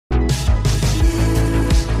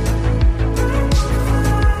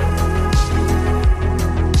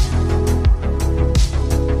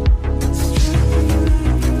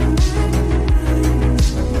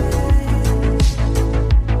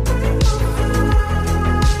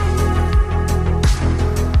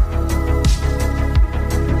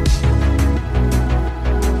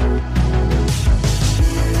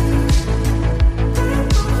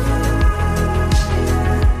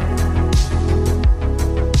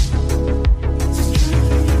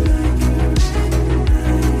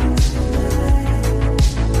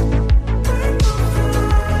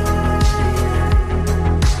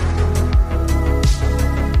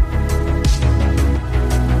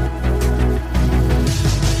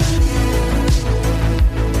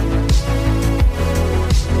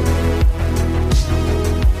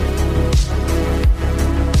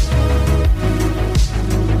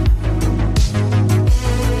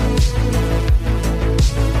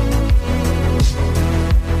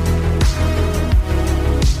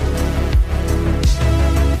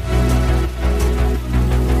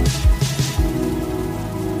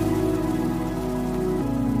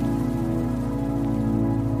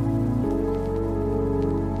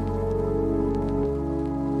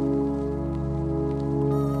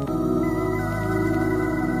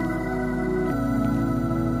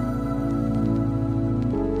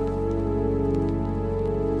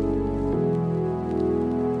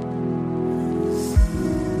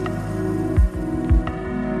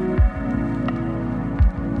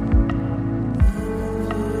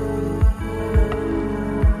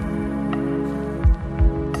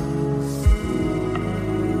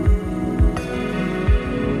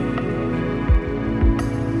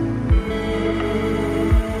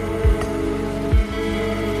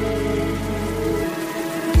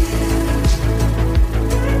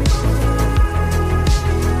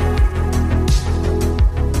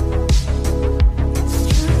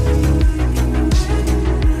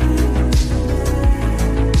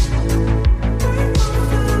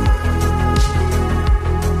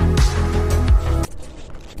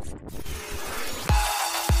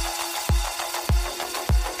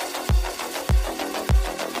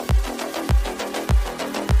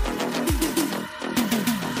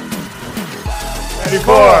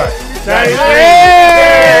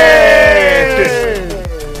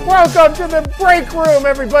Welcome to the Break Room,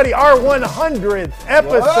 everybody. Our 100th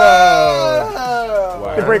episode.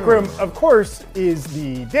 Wow. The Break Room, of course, is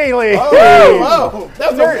the daily. Whoa!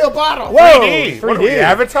 That's a real bottle. Whoa! 3D. What are we,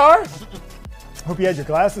 Avatar? Hope you had your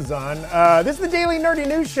glasses on. This is the daily nerdy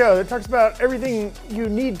news show that talks about everything you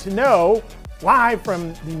need to know. Live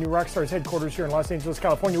from the New Rockstars headquarters here in Los Angeles,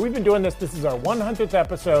 California. We've been doing this. This is our 100th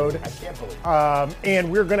episode. I can't believe it.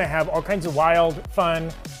 And we're going to have all kinds of wild,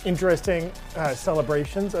 fun, interesting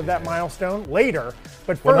celebrations of that milestone later.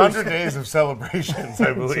 But first, 100 days of celebrations,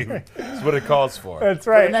 I believe, is what it calls for. That's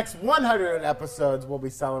For right. the next 100 episodes, we'll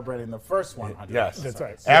be celebrating the first 100. Yes. That's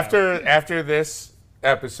right. After this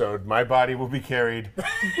episode, my body will be carried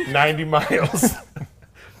 90 miles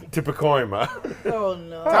to Pacoima. Oh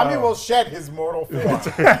no! Tommy will shed his mortal form.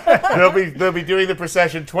 They'll be doing the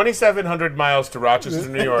procession 2,700 miles to Rochester,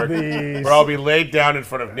 New York, where I'll be laid down in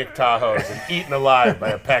front of Nick Tahoe's and eaten alive by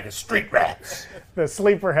a pack of street rats. The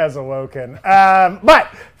sleeper has awoken.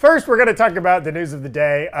 But first, we're going to talk about the news of the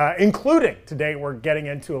day, including today we're getting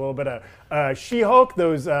into a little bit of She-Hulk,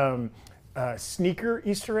 those sneaker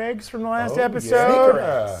Easter eggs from the last episode.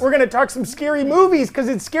 Yeah. We're going to talk some scary movies because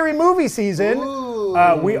it's scary movie season.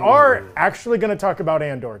 We are actually going to talk about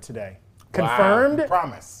Andor today. Confirmed. Wow.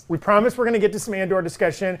 Promise. We promise we're going to get to some Andor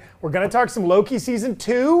discussion. We're going to talk some Loki season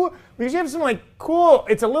 2. We usually have some cool,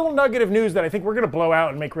 it's a little nugget of news that I think we're going to blow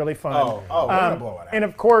out and make really fun. Oh, we're going to blow it out. And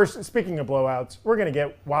of course, speaking of blowouts, we're going to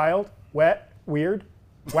get wild, wet, weird,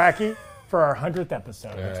 wacky for our 100th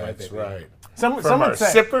episode. That's right. From our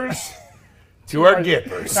sippers to our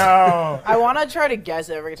gippers. Oh, I want to try to guess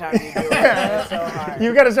every time you do it. It's so hard.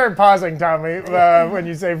 you got to start pausing, Tommy, when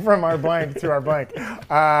you say from our blank to our blank.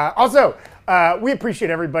 Also, we appreciate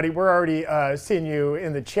everybody. We're already seeing you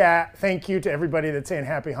in the chat. Thank you to everybody that's saying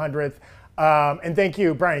happy 100th. And thank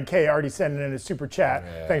you, Brian K. already sending in a super chat.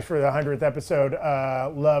 Yeah. Thanks for the 100th episode.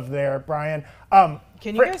 Love there, Brian.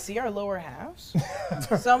 Can you guys see our lower halves?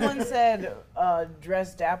 Someone said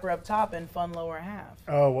dress dapper up top and fun lower half.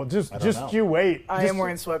 Oh, well, just know. you wait. I am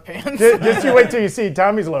wearing sweatpants. Just you wait till you see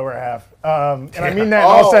Tommy's lower half. And I mean that in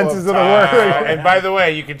all senses of the word. And by the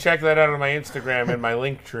way, you can check that out on my Instagram and my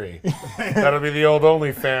link tree. That'll be the old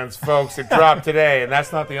OnlyFans, folks. It dropped today, and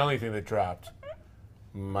that's not the only thing that dropped.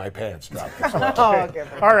 My pants dropped as well. Oh, okay.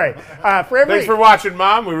 All right. Thanks for watching,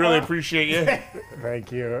 Mom. We really appreciate you.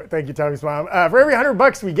 Thank you. Thank you, Tommy's mom. For every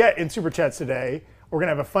 $100 we get in Super Chats today, we're going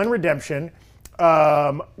to have a fun redemption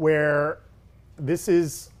where this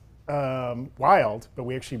is wild, but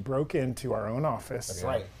we actually broke into our own office. That's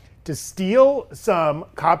right. To steal some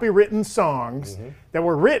copywritten songs that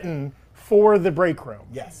were written for the Break Room.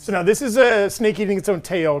 Yes. So now this is a snake eating its own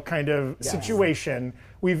tail kind of situation.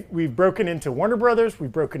 We've broken into Warner Brothers,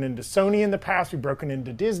 we've broken into Sony in the past, we've broken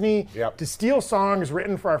into Disney to steal songs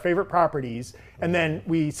written for our favorite properties, and then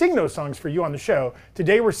we sing those songs for you on the show.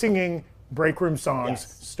 Today we're singing Break Room songs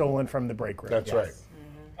stolen from the Break Room. That's right.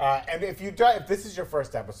 And if this is your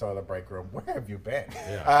first episode of the Break Room, where have you been?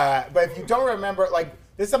 Yeah. But if you don't remember,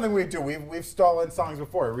 this is something we do. We've stolen songs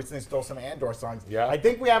before. We recently stole some Andor songs. Yeah. I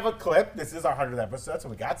think we have a clip. This is our 100th episode, so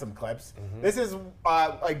we got some clips. This is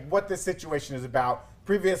what this situation is about.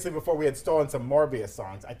 Previously, before we had stolen some Morbius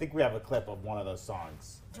songs, I think we have a clip of one of those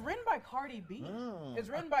songs. It's written by Cardi B. It's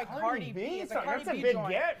written by Cardi B. It's a Cardi That's a B big joint.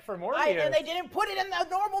 get for Morbius. And they didn't put it in the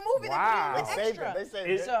normal movie. Wow. They put it in extra. They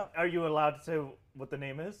saved it. Are you allowed to say what the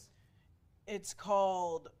name is? It's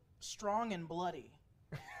called Strong and Bloody.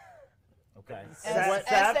 Okay.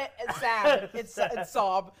 Sad. It's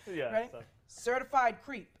sob. Yeah. Right? Certified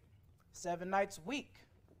creep. 7 nights a week.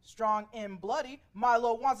 Strong and bloody.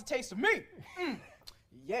 Milo wants a taste of me.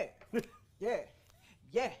 Yeah. Yeah.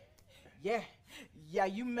 Yeah. Yeah. Yeah,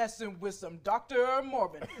 you messing with some Dr.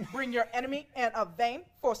 Morbin. Bring your enemy and a vein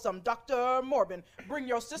for some Dr. Morbin. Bring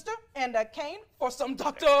your sister and a cane for some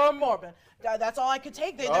Dr. Morbin. That's all I could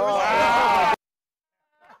take.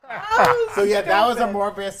 So yeah, that was a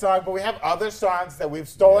Morbius song, but we have other songs that we've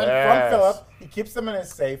stolen from Philip. He keeps them in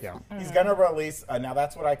his safe. Yeah. He's gonna release. Now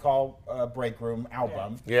that's what I call a Break Room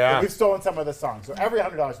album. Yeah. But we've stolen some of the songs. So every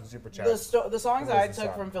 $100 in Super Chat. The songs I the took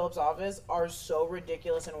song. from Philip's office are so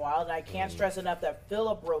ridiculous and wild, and I can't stress enough that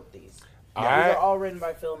Philip wrote these. These are all written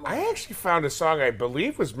by Phil. I actually found a song I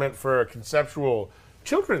believe was meant for a conceptual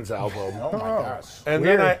children's album. Oh my gosh. And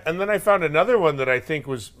then I found another one that I think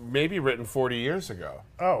was maybe written 40 years ago.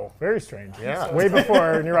 Oh, very strange. Yeah. Way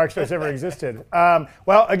before New Rockstars ever existed.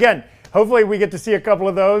 Well, again, hopefully we get to see a couple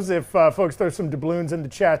of those if folks throw some doubloons in the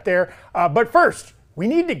chat there. But first, we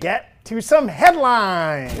need to get to some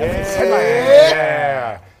headlines.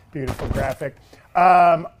 Yeah. Beautiful graphic.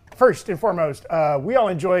 first and foremost, we all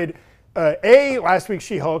enjoyed A, last week's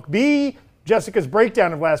She-Hulk, B, Jessica's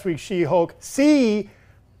breakdown of last week's She-Hulk, C,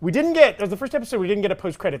 we didn't get, it was the first episode, we didn't get a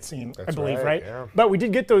post-credit scene, I believe, right? Yeah. But we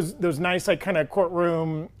did get those nice, like, kind of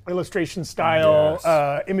courtroom illustration style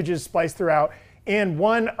images spliced throughout, and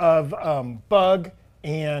one of Bug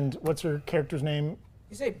and, what's her character's name?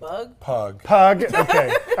 You say Bug? Pug. Pug,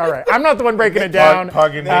 okay, all right. I'm not the one breaking it down.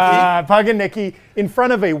 Pug and Nikki. Pug and Nikki in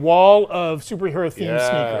front of a wall of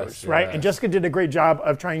superhero-themed sneakers, right? yes. And Jessica did a great job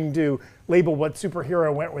of trying to label what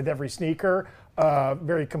superhero went with every sneaker.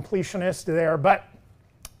 Very completionist there. But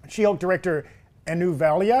She-Hulk director Anu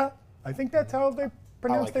Valia, I think that's how they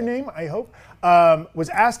pronounce their name, I hope, was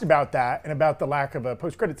asked about that and about the lack of a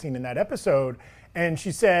post-credit scene in that episode. And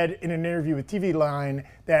she said in an interview with TV Line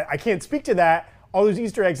that I can't speak to that. All those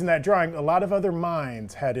Easter eggs in that drawing, a lot of other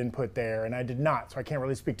minds had input there, and I did not, so I can't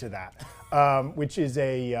really speak to that, which is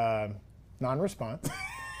a non-response.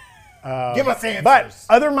 Give us answers. But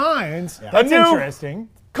other minds, that's Anu, interesting.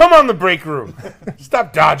 Come on the break room.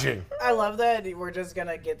 Stop dodging. I love that we're just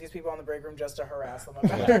gonna get these people on the break room just to harass them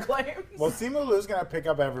about their claims. Well, Simu Lu's going to pick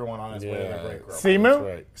up everyone on his way to the break room. Simu,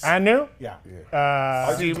 right. Anu, Yeah.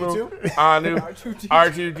 Simu, Anu,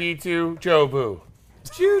 R2D2, Jobu.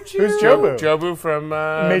 Choo choo. who's Jobu? Jobu from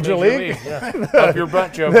Major League? Yeah. Up your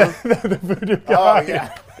butt, Jobu. The voodoo Oh, guy.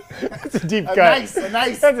 yeah. It's a deep A cut. nice,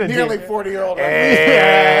 That's a nearly deep- 40-year-old.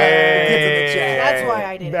 That's why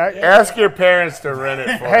I did Back- it. Ask your parents to rent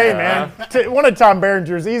it for Hey, you, man, huh? one of Tom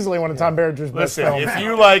Berenger's, easily one of Tom Berenger's best Listen, films. if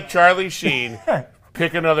you like Charlie Sheen,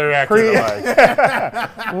 pick another actor to like.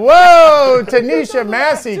 Whoa, Tanisha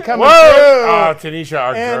Massey coming Whoa! through. Oh, Tanisha,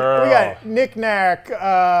 our And girl. we got Nick Knack,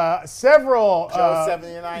 several. Joe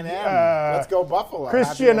 79M. Let's go Buffalo.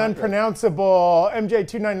 Christian Happy 100. Unpronounceable,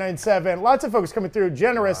 MJ2997, lots of folks coming through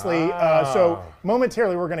generously. So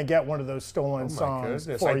momentarily we're going to get one of those stolen songs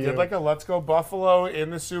Goodness, for I you. did like a Let's Go Buffalo in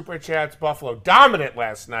the Super Chats. Buffalo dominant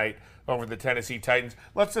last night over the Tennessee Titans.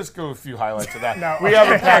 Let's just go a few highlights of that. No. We have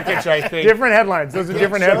a package, I think. Different headlines. Those are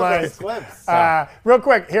different Show headlines. those clips. Real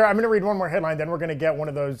quick, here, I'm going to read one more headline, then we're going to get one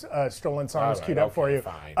of those stolen songs All right, queued up for okay, you.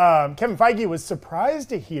 fine. Kevin Feige was surprised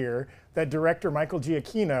to hear that director Michael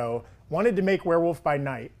Giacchino wanted to make Werewolf by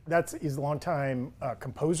Night. He's a longtime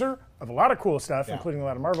composer of a lot of cool stuff, including a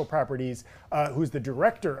lot of Marvel properties, who's the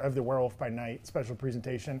director of the Werewolf by Night special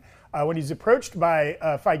presentation. When he's approached by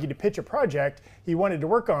Feige to pitch a project he wanted to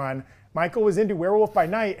work on, Michael was into Werewolf by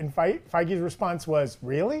Night, and Feige's response was,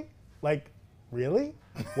 really? Like, really?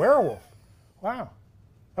 Werewolf? Wow.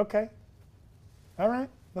 Okay. All right.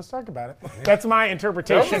 Let's talk about it. That's my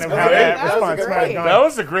interpretation of how that response might have gone. That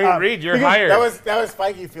was a great read. You're hired. That was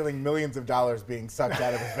Feige feeling millions of dollars being sucked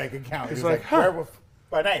out of his bank account. He was like, Werewolf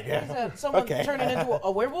by Night. Yeah. Someone Okay. turning into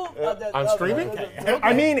a werewolf? On streaming?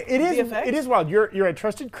 I mean, it VFX? is wild. You're a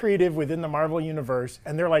trusted creative within the Marvel universe,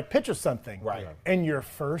 and they're like, pitch us something. Right. And your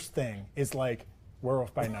first thing is like,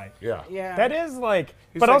 Werewolf by Night. Yeah. Yeah. That is like,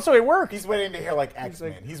 but like- also it works. He's waiting to hear like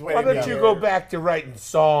X-Men. He's Why waiting don't to you hear. go back to writing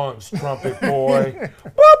songs, trumpet boy?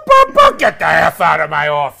 Boop, boop, boop, get the F out of my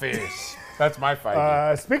office. That's my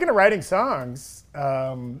fight. Speaking of writing songs, do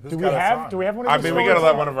we got a have song? one of I those mean, we stolen gotta let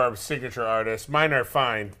songs? one of our signature artists. Mine are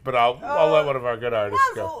fine, but I'll let one of our good artists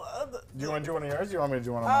go. Do you want to do one of yours? Or do you want me to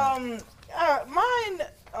do one of mine? Mine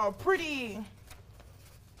are pretty.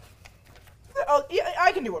 Oh, yeah,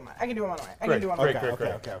 I can do one. I can do one. I can do one. Great.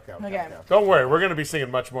 Okay. Don't worry, we're gonna be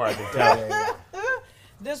singing much more. I can tell.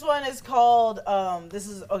 This one is called. This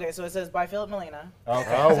is okay. So it says by Philip Molina.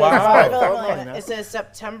 Okay. Oh, It says by wow. Philip Molina. It says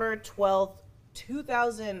September 12th,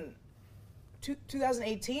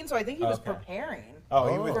 2018. So I think he was preparing.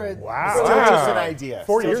 Oh, he was. Wow. Still just an idea.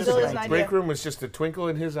 4 Still years just ago. an Still is idea. an Breakroom was just a twinkle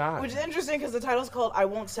in his eye. Which is interesting because the title's called "I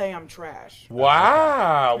Won't Say I'm Trash."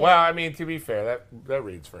 Wow. Well, I mean, to be fair, that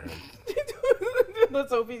reads for him.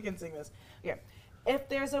 Let's hope he can sing this. Yeah. If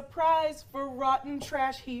there's a prize for rotten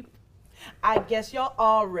trash heap, I guess y'all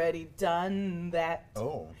already done that.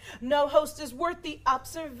 Oh. No host is worth the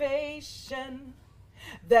observation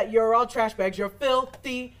that you're all trash bags. You're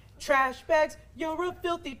filthy trash bags. You're a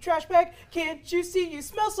filthy trash bag. Can't you see you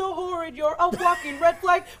smell so horrid? You're a walking red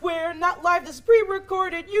flag. We're not live. This is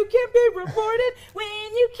pre-recorded. You can't be reported when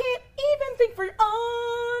you can't even think for your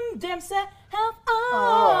own damn self.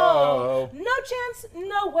 Oh, no chance,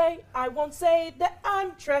 no way. I won't say that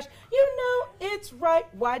I'm trash. You know it's right.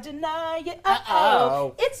 Why deny it?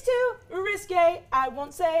 Uh-oh. It's too risque. I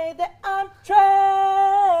won't say that I'm trash.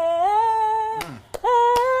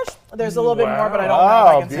 There's a little bit more, but I don't know if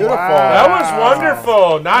I can say beautiful. That was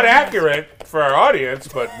wonderful. Not accurate for our audience,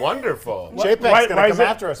 but wonderful. JPEG's going to come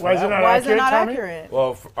after us. Why is it not Why is it accurate, not Tommy? accurate?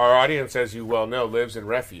 Well, our audience, as you well know, lives in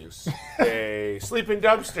refuse. They sleep in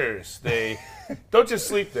dumpsters. They don't just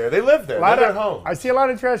sleep there. They live there. They're at home. I see a lot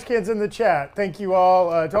of trash cans in the chat. Thank you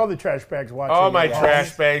all to all the trash bags watching. All my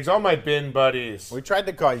trash bags, all my bin buddies. We tried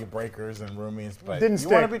to call you breakers and roomies, but Didn't you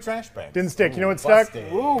stick. want to be trash bags. Didn't stick. You know what stuck? busted.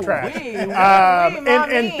 Trash.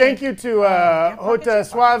 And Thank you to Hota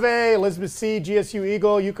Suave, Elizabeth C, GSU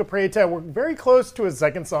Eagle, Yuka Preta. We're very close to a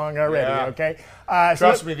second song already. Yeah. Okay.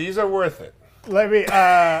 Trust me, these are worth it. Let me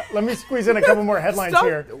squeeze in a couple more headlines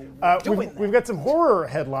here. We've got some horror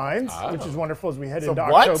headlines, which is wonderful as we head into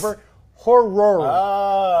what? October. Horror.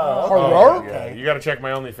 Horror? Yeah, you got to check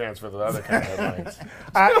my OnlyFans for the other kind of headlines.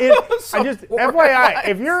 FYI,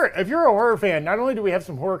 if you're a horror fan, not only do we have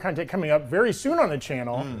some horror content coming up very soon on the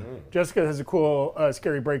channel, Jessica has a cool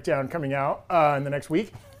scary breakdown coming out in the next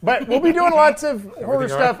week. But we'll be doing lots of horror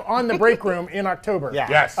stuff on the Breakroom in October. Yeah.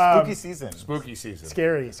 Yes. Spooky season. Spooky season.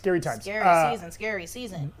 Scary times. Scary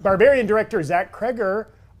season. Barbarian director Zach Kreger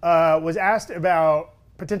was asked about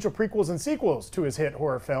potential prequels and sequels to his hit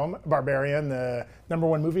horror film, Barbarian, the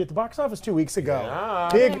 #1 movie at the box office 2 weeks ago.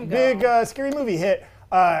 Big scary movie hit.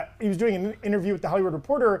 He was doing an interview with The Hollywood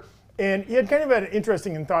Reporter, and he had kind of an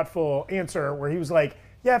interesting and thoughtful answer where he was like,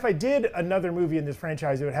 yeah, if I did another movie in this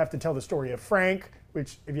franchise, it would have to tell the story of Frank,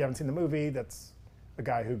 which, if you haven't seen the movie, that's a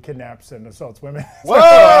guy who kidnaps and assaults women.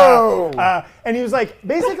 Whoa! And he was like,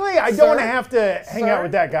 basically, I don't want to have to hang out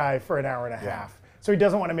with that guy for an hour and a half. So he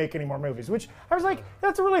doesn't want to make any more movies, which I was like,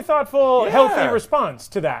 that's a really thoughtful, healthy response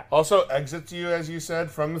to that. Also exits you, as you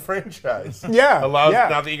said, from the franchise. Yeah. Allows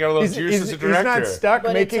now that you got a little juice as a director. He's not stuck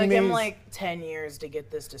But making it took these. him like 10 years to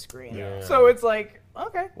get this to screen. So it's like,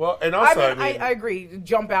 okay. Well, and also, I agree,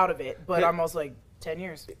 jump out of it, but I'm also like, 10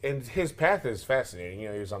 years. And his path is fascinating. You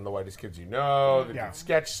know, he was on The Whitest Kids You Know, they did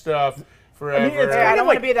sketch stuff forever. I don't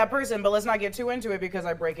want to be that person, but let's not get too into it because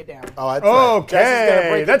I break it down.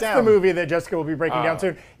 Okay, that's the movie that Jessica will be breaking down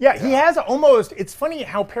soon. Yeah, he has almost, it's funny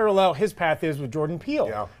how parallel his path is with Jordan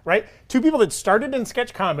Peele, right? Two people that started in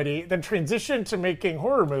sketch comedy, then transitioned to making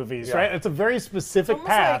horror movies, right? It's a very specific It's almost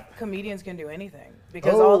path. like comedians can do anything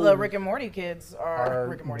because all the Rick and Morty kids are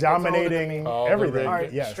Rick and Morty dominating kids everything. are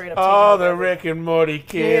Yes. straight up All taking the over. Rick and Morty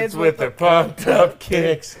kids with the pumped up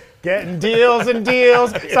kicks. Getting deals and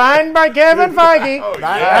deals, signed by Kevin Feige.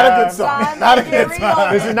 Not a good song. Not a good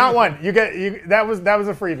song. This is not one. That was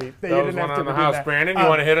a freebie. That you That was didn't one have to on the do house. that. Brandon, you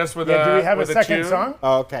want to hit us with Do we a have a with second tune? song?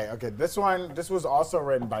 Okay. This was also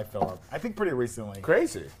written by Philip. I think pretty recently.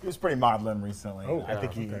 Crazy. He was pretty maudlin recently. I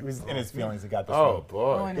think he was in his feelings. He got this Oh, one.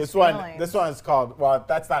 boy. in his This one feelings. is called. Well,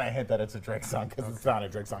 that's not a hint that it's a Drake song because it's not a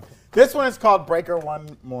Drake song. This one is called "Breaker One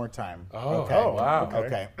More Time." Oh, okay. wow.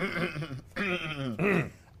 Okay.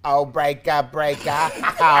 Oh, breaker,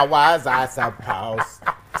 how was I supposed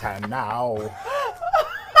to know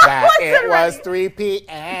that it was 3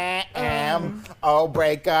 p.m.? Oh,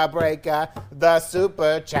 breaker, the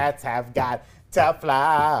super chats have got to flow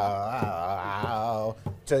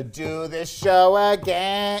to do this show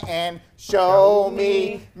again. Show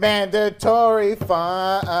me mandatory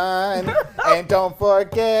fun. And don't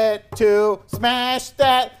forget to smash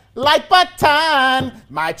that like button.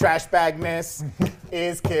 My trash bagness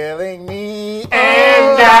is killing me.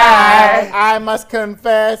 And I must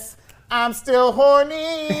confess, I'm still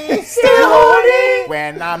horny. Still horny.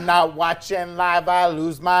 When I'm not watching live, I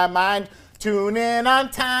lose my mind. Tune in on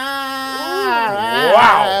time.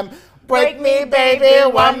 Wow. Break me, baby,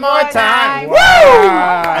 one more time. Woo!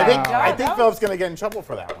 I think Philip's gonna get in trouble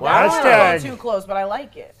for that. Wow. Hashtag- Too close, but I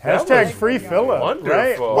like it. Hashtag free Philip. Wonderful.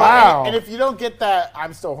 Right? Well, Wow. And if you don't get that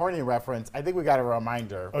I'm still horny reference, I think we got a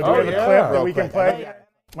reminder. Do we have a clip that Real we can quick. play?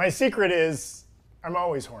 My secret is I'm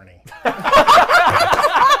always horny.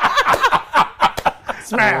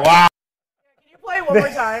 Smash. Wow. Can you play it one more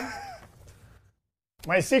time?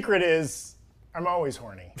 My secret is I'm always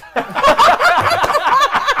horny.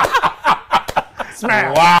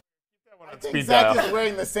 Smash. Wow. I think Zach is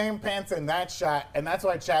wearing the same pants in that shot, and that's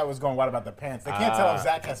why chat was going, what about the pants? They can't tell if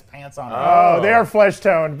Zach has pants on. Oh, they are flesh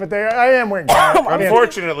toned, but I am wearing pants.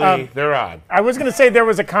 Unfortunately, they're on. I was going to say there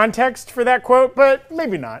was a context for that quote, but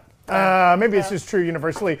maybe not. Maybe it's just true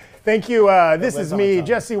universally. Thank you. This is me,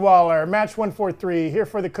 Jesse Waller, Match143, here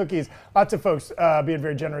for the cookies. Lots of folks being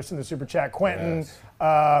very generous in the super chat. Quentin,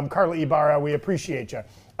 Carla Ibarra, we appreciate you.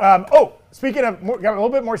 Speaking of, got a little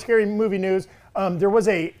bit more scary movie news. There was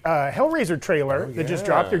a Hellraiser trailer that just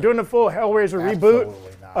dropped. They're doing a full Hellraiser reboot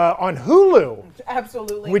on Hulu.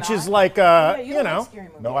 Absolutely which not. is like, Yeah, you don't know. like scary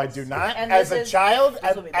movies. No, I do not. And As this a is- child,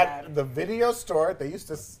 this will be at bad. the video store, they used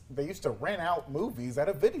to rent out movies at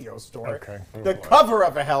a video store. Okay. The cover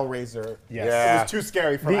of a Hellraiser. Yes. It Yeah. was too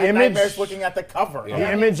scary for The me. I had image- nightmares looking at the cover.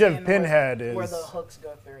 The image Seeing of Pinhead is. where the hooks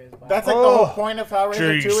go through his body. That's like the whole point of Hellraiser 2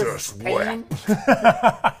 is Jesus pain.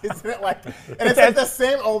 Isn't it like? And it's like the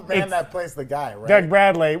same old man that plays the guy, right? Doug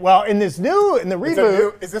Bradley. Well, in the a reboot,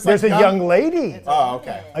 new- is this there's like a young lady. Oh,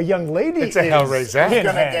 okay. A young lady. It's a is Hellraiser. She's gonna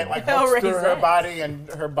Pinhead. get like hooks through her Hellraiser. body and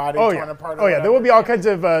her body Oh torn yeah. apart. Oh yeah. There will be all kinds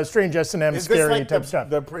of strange S&M, Is this scary like type stuff.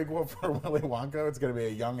 the prequel for Willy Wonka? It's going to be a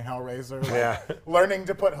young Hellraiser, like, Yeah. learning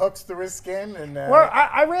to put hooks through his skin. And Well,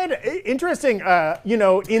 I read interesting.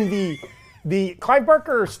 In the Clive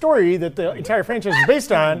Barker story that the entire franchise is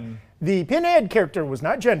based on, the Pinhead character was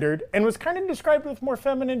not gendered and was kind of described with more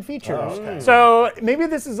feminine features. So maybe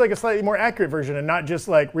this is like a slightly more accurate version and not just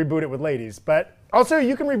like reboot it with ladies. But also,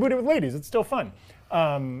 you can reboot it with ladies. It's still fun.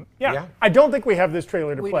 Yeah. I don't think we have this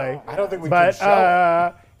trailer to We play. don't. I don't think we But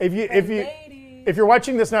can show if you're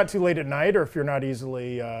watching this not too late at night, or if you're not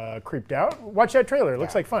easily creeped out, watch that trailer. It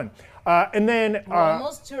looks like fun. And then We're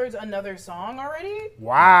almost towards another song already.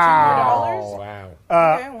 wow.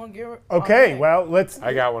 Wow. Okay, we'll give it. Okay, well let's.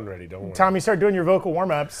 I got one ready. Don't worry. Tommy, start doing your vocal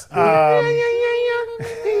warm-ups.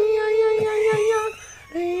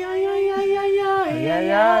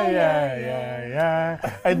 Yeah.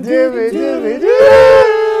 A dooby-dooby-doo.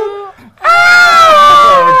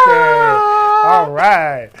 Okay. All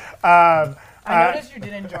right. I noticed you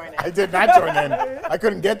didn't join it. I did not join in. I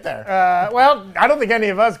couldn't get there. Well, I don't think any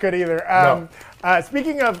of us could either.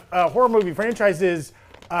 Speaking of horror movie franchises,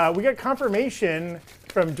 we got confirmation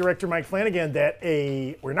from director Mike Flanagan that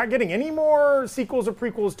we're not getting any more sequels or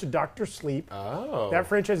prequels to Doctor Sleep. Oh. That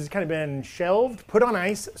franchise has kind of been shelved, put on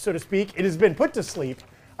ice, so to speak. It has been put to sleep,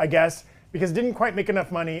 I guess, because it didn't quite make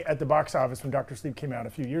enough money at the box office when Doctor Sleep came out a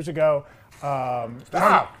few years ago.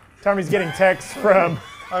 Tommy's getting texts from.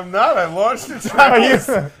 I'm not. I launched a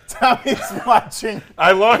trailer. Tommy's watching.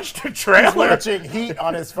 I launched a He's trailer. watching Heat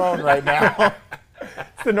on his phone right now.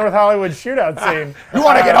 The North Hollywood shootout scene. You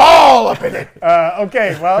want to get all up in it?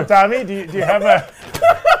 Okay, well, Tommy, do you have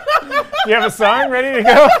a song ready to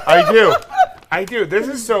go? I do. This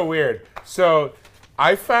is so weird. So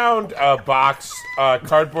I found a box, a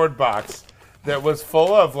cardboard box, that was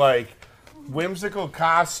full of like whimsical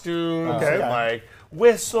costumes and like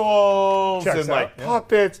whistles Checks and like out, yeah.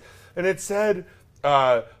 puppets, and it said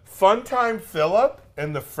 "Funtime Phillip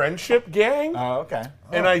and the Friendship Gang." Oh, okay.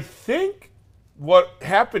 And I think what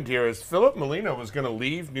happened here is Philip Molina was going to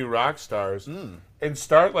leave New Rock Stars and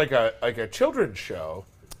start like a children's show.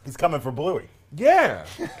 He's coming for Bluey. Yeah,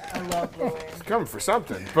 I love Bluey. it's coming for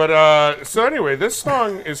something. But so anyway, this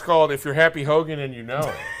song is called "If You're Happy Hogan and You Know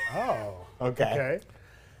It," Okay. Okay.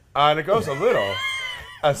 and it goes a little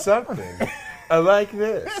something like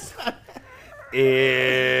this.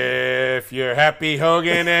 If you're happy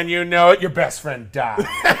Hogan and you know it, your best friend died.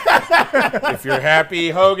 If you're happy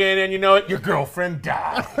Hogan and you know it, your girlfriend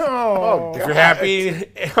died. If you're happy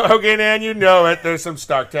Hogan and you know it, there's some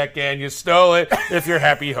StarTech and you stole it. If you're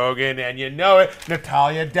happy Hogan and you know it,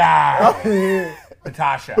 Natalia died.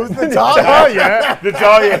 Natasha. Who's the dog? Oh, yeah.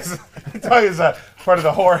 Natalia's part of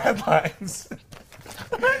the horror headlines.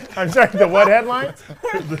 I'm sorry, the what headlines?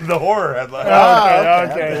 The horror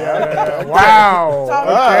headlines. Okay. Yeah. Wow.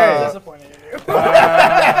 Tommy, Okay. I'm disappointed in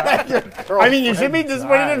you. I mean, you should be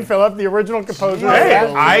disappointed in Philip, the original composer. Hey,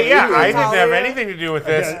 of that. I didn't have anything to do with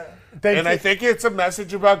this. Thank And you. I think it's a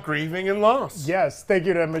message about grieving and loss. Yes, thank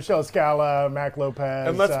you to Michelle Scala, Mac Lopez,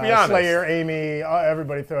 And let's be honest. Slayer, Amy,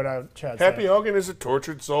 everybody throwing out chats. Happy Hogan is a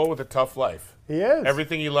tortured soul with a tough life. He is.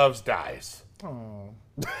 Everything he loves dies.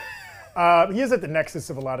 He is at the nexus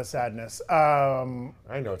of a lot of sadness. I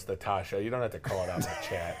know it's Natasha. You don't have to call it out in the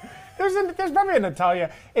chat. There's probably a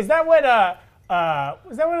Natalia. Is that what a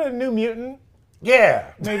New Mutant?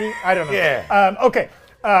 Yeah. Maybe? I don't know. Yeah. Okay.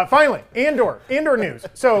 Finally, Andor news.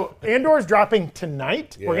 So Andor's dropping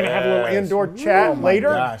tonight. We're gonna have a little Yes. Andor chat later.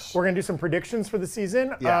 gosh. We're gonna do some predictions for the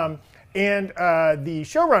season. Yeah. And the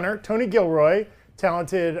showrunner, Tony Gilroy,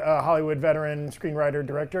 talented Hollywood veteran, screenwriter,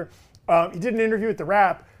 director, he did an interview with The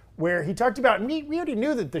Wrap where he talked about, and we already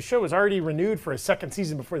knew that the show was already renewed for a second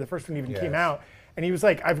season before the first one even came out. And he was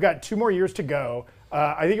like, I've got 2 more years to go.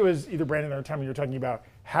 I think it was either Brandon or Tommy you were talking about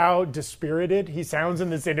how dispirited he sounds in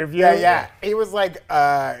this interview. Yeah. He was like,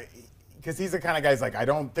 because he's the kind of guy who's like, I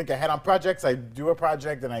don't think ahead on projects. I do a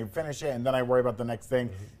project and I finish it and then I worry about the next thing.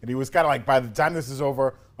 And he was kind of like, by the time this is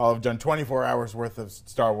over, I'll have done 24 hours worth of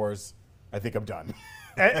Star Wars. I think I'm done.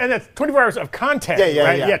 And that's 24 hours of content, Yeah,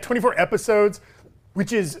 right? yeah. 24 episodes.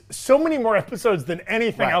 which is so many more episodes than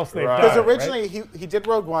anything else they've done. Because originally he did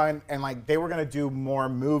Rogue One, and like they were gonna do more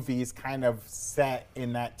movies kind of set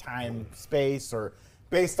in that time space or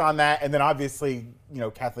based on that, and then obviously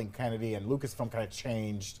Kathleen Kennedy and Lucasfilm kind of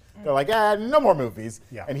changed. They're like, no more movies.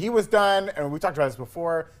 Yeah. And he was done, and we talked about this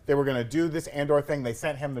before. They were gonna do this Andor thing. They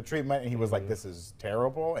sent him the treatment, and he was like, "This is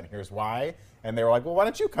terrible, and here's why." And they were like, "Well, why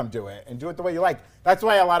don't you come do it and do it the way you like?" That's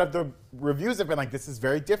why a lot of the reviews have been like, "This is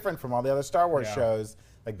very different from all the other Star Wars shows.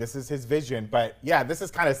 Like, this is his vision." But yeah, this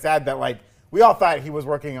is kind of sad that like we all thought he was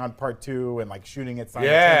working on part 2 and like shooting it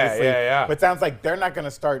simultaneously. Yeah. But it sounds like they're not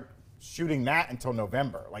gonna start shooting that until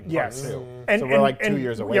November, like part 2. So we're like 2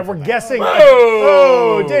 years away. Yeah, from we're that. guessing.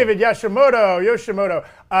 Oh! David Yoshimoto.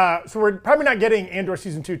 So we're probably not getting Andor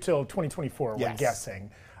season 2 till 2024. We're Yes.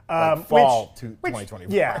 guessing. Like fall to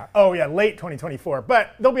 2024. Yeah. Oh yeah, late 2024.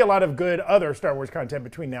 But there'll be a lot of good other Star Wars content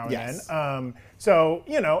between now and Yes. then. So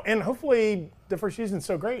and hopefully the first season's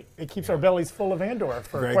so great it keps our bellies full of Andor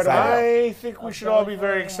for Very quite a while. I think we should all be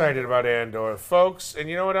very excited about Andor, folks. And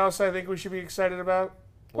you know what else I think we should be excited about?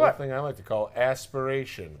 One What? thing I like to call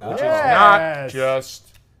aspiration, which is Yes. not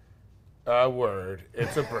just a word,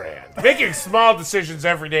 it's a brand. Making small decisions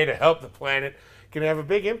every day to help the planet can have a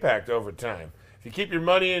big impact over time. If you keep your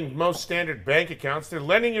money in most standard bank accounts, they're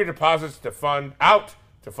lending your deposits to fund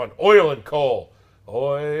oil and coal.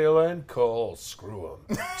 Oil and coal, screw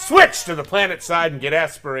them. Switch to the planet side and get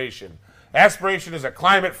aspiration. Aspiration is a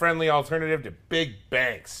climate-friendly alternative to big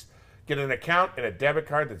banks. Get an account and a debit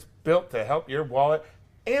card that's built to help your wallet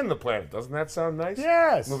and the planet. Doesn't that sound nice?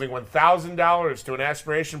 Yes. Moving $1,000 to an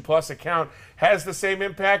Aspiration Plus account has the same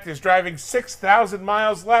impact as driving 6,000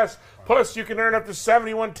 miles less. Plus, you can earn up to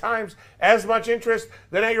 71 times as much interest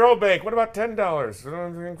than at your old bank. What about $10?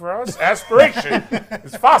 Anything for us? Aspiration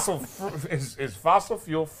is fossil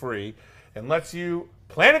fuel free and lets you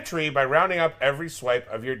plant a tree by rounding up every swipe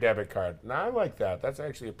of your debit card. Now, I like that. That's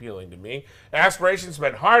actually appealing to me. Aspiration's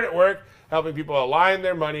been hard at work, helping people align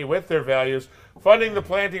their money with their values, funding the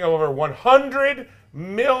planting of over 100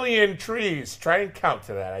 million trees. Try and count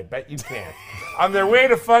to that. I bet you can't. On their way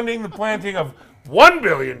to funding the planting of 1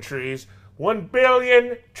 billion trees, 1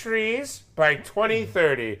 billion trees by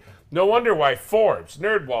 2030. No wonder why Forbes,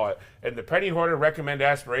 NerdWallet, and the Penny Hoarder recommend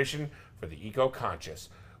Aspiration for the eco-conscious.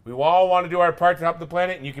 We all want to do our part to help the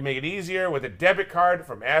planet, and you can make it easier with a debit card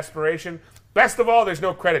from Aspiration. Best of all, there's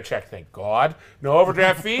no credit check, thank God. No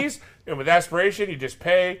overdraft fees, and with Aspiration, you just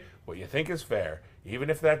pay what you think is fair, even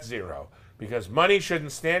if that's zero. Because money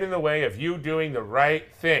shouldn't stand in the way of you doing the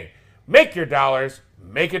right thing. Make your dollars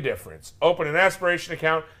make a difference. Open an Aspiration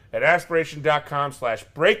account at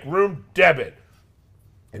aspiration.com/breakroomdebit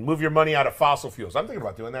and move your money out of fossil fuels. I'm thinking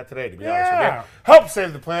about doing that today, to be honest with you. Help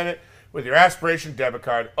save the planet with your Aspiration debit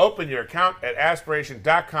card. Open your account at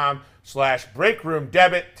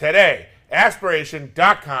aspiration.com/breakroomdebit today.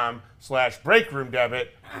 Aspiration.com/breakroomdebit.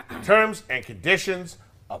 Terms and conditions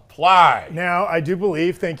apply. Now, I do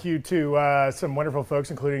believe, thank you to some wonderful folks,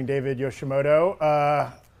 including David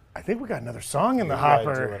Yoshimoto. I think we got another song in the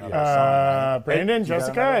hopper. Brandon,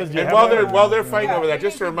 Jessica, do you And have while they're fighting over that,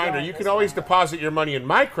 just a reminder, you can always deposit your money in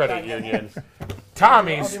my credit union,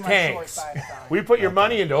 Tommy's Tanks. We put your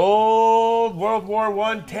money into old World War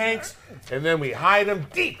I tanks, and then we hide them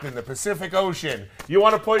deep in the Pacific Ocean. You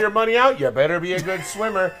want to pull your money out? You better be a good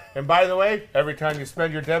swimmer. And by the way, every time you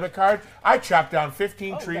spend your debit card, I chop down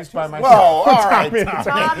 15 trees by myself. Whoa, all right.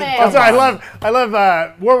 Tommy. Also, I love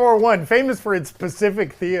World War I, famous for its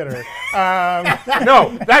Pacific theater.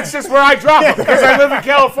 No, that's just where I drop them because I live in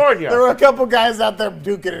California. There were a couple guys out there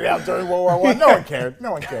duking it out during World War I. No one cared.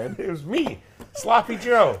 No one cared. It was me, Sloppy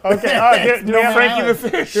Joe. Okay, do we have Frankie the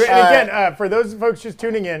Fish. and again, for those folks just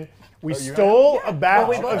tuning in, we stole a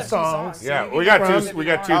batch of songs. Yeah, we got two. We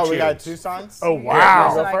got two. Oh, we got tunes. 2 songs? Oh, You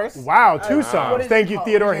wow. wanna go first? Wow, 2 songs. What is Thank it you, called?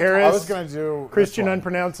 Theodore What is it Harris. I was going to do Christian this one.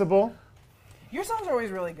 Unpronounceable. Your songs are always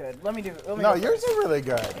really good. Let me do it. No, yours are really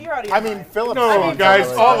good. You're out of your I mean, mind. Philip's No, songs are guys,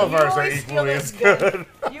 really all good. of ours are always steal equally as those good.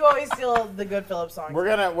 You always steal the good Phillips songs. We're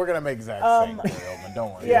gonna make Zach sing Gary Oldman.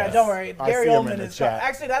 Don't worry. Yeah, don't worry. I Gary see him Oldman in the is chat.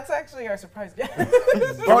 actually that's actually our surprise guest.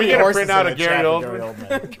 Can we get a printout of Gary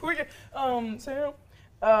Oldman? Can we get, Sam?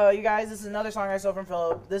 You guys, this is another song I stole from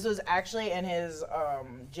Philip. This was actually in his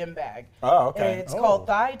gym bag. Oh, okay. It's called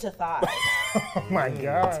Thigh to Thigh. Oh, my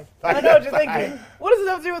God. I know what you're thinking. What does it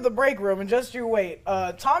have to do with the break room? And just you wait.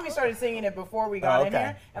 Tommy started singing it before we got in okay.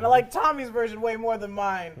 here, and I like Tommy's version way more than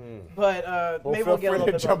mine. But maybe we'll get a little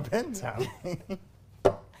bit. jump in.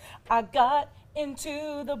 I got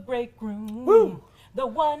into the break room. The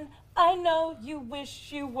one I know you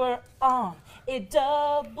wish you were on. It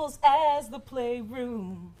doubles as the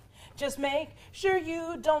playroom. Just make sure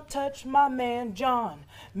you don't touch my man John.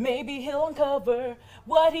 Maybe he'll uncover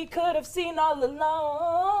what he could have seen all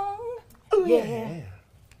along. Ooh, yeah.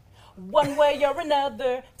 One way or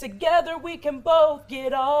another, together we can both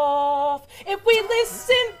get off. If we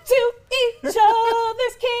listen to each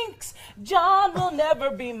other's kinks, John will never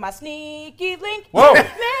be my sneaky link. Whoa. Maybe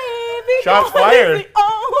Shots John fired. is the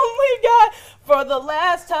only guy. For the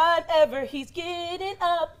last time ever, he's getting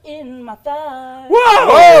up in my thighs. Whoa!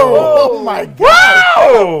 Oh my God!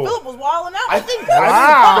 Whoa! Philip was wilding out. I think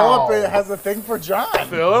Philip has a thing for John.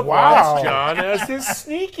 Philip Wow. wants John as his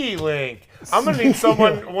sneaky link. I'm gonna need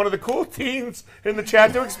one of the cool teens in the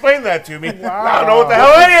chat to explain that to me. I don't know what the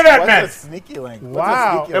hell any of that What's meant. a sneaky link?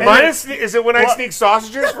 Wow. Am I is it when I sneak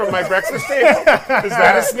sausages from my breakfast table? Is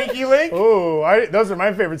that a sneaky link? Oh, those are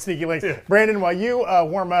my favorite sneaky links. Brandon, while you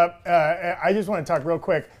warm up, I just want to talk real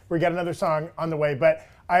quick. We got another song on the way, but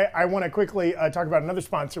I want to quickly talk about another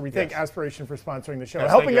sponsor. We thank Aspiration for sponsoring the show, Yes,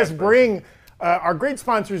 helping thank us you, bring our great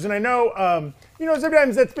sponsors. And I know,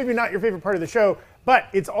 sometimes that's maybe not your favorite part of the show, but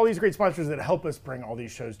it's all these great sponsors that help us bring all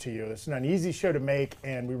these shows to you. It's not an easy show to make,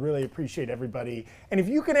 and we really appreciate everybody. And if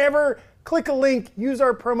you can ever click a link, use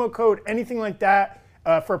our promo code, anything like that,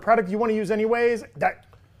 for a product you want to use anyways, that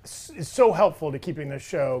is so helpful to keeping this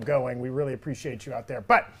show going. We really appreciate you out there.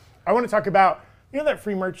 But I want to talk about, that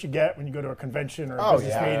free merch you get when you go to a convention or a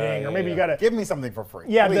business meeting, or maybe you got to Give me something for free.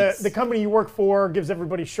 yeah, please. the company you work for gives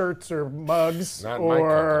everybody shirts or mugs Not my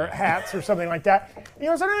or company. hats or something like that.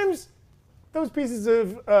 Sometimes those pieces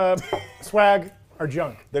of swag are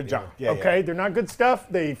junk. They're junk. Yeah, Okay, they're not good stuff.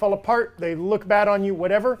 They fall apart. They look bad on you.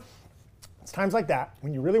 Whatever. It's times like that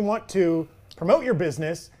when you really want to promote your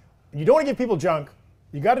business and you don't want to give people junk.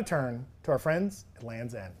 You got to turn to our friends at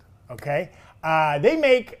Land's End. Okay. They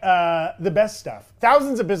make the best stuff.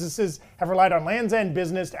 Thousands of businesses have relied on Land's End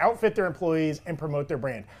Business to outfit their employees and promote their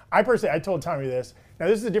brand. I told Tommy this. Now,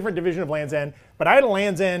 this is a different division of Land's End, but I had a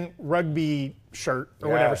Land's End rugby shirt or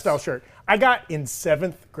whatever style shirt I got in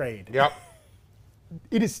 7th grade. Yep.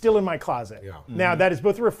 It is still in my closet. Yeah. Now, that is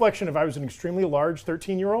both a reflection of I was an extremely large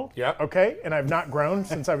 13-year-old. Yep. Okay, and I've not grown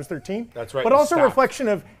since I was 13. That's right, But you also a stopped. reflection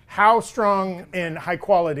of how strong and high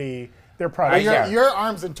quality their products are. Your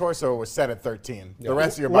arms and torso was set at 13. The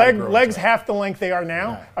rest of your body grew Legs into it. half the length they are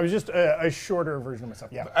now. I was just a shorter version of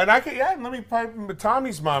myself. Yeah. And let me pipe.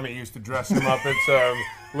 Tommy's mommy used to dress him up at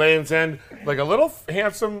Land's End, like a little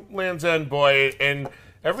handsome Land's End boy. And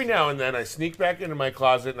every now and then I sneak back into my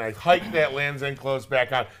closet and I hike that Land's End clothes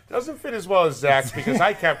back on. Doesn't fit as well as Zach's because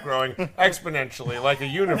I kept growing exponentially like a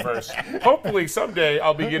universe. Hopefully someday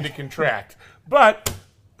I'll begin to contract. But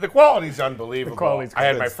the quality's unbelievable. quality's I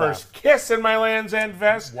had good my stuff. first kiss in my Land's End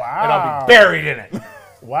vest, and I'll Wow. be buried in it.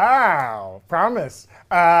 Wow, promise.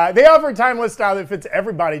 They offer a timeless style that fits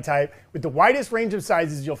every body type with the widest range of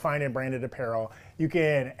sizes you'll find in branded apparel. You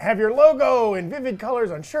can have your logo in vivid colors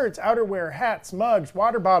on shirts, outerwear, hats, mugs,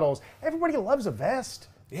 water bottles. Everybody loves a vest.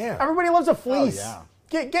 Yeah. Everybody loves a fleece. yeah.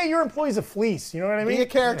 Get your employees a fleece. You know what I mean? Be a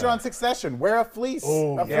character on Succession. Wear a fleece.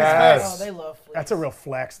 Oh, a fleece yes. vest. Oh, they love fleece. That's a real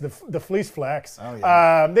flex, the fleece flex. Oh,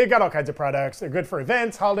 yeah. They've got all kinds of products. They're good for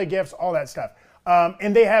events, holiday gifts, all that stuff.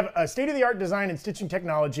 And they have a state-of-the-art design and stitching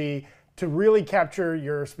technology to really capture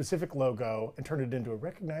your specific logo and turn it into a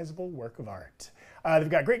recognizable work of art. They've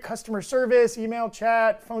got great customer service, email,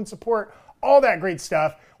 chat, phone support, all that great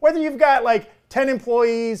stuff. Whether you've got like 10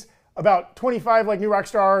 employees, about 25 like New Rock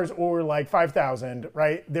Stars, or like 5,000,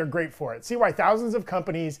 right? They're great for it. See why thousands of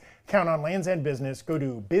companies count on Land's End Business. Go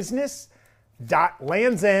to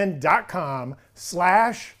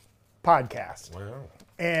business.landsend.com/podcast. Wow.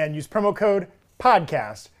 And use promo code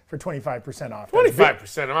podcast for 25% off.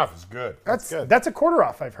 25% off is good. That's a quarter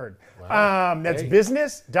off, I've heard. That's Hey.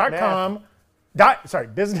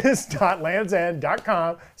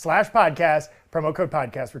 business.landsend.com/podcast, promo code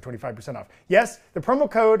podcast for 25% off. Yes, the promo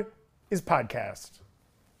code is podcast.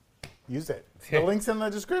 Use it. The link's in the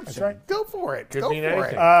description. That's right. Go for it. Could Go mean for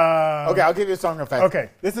anything. it. Okay, I'll give you a song real fast. Okay.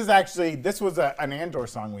 This was an Andor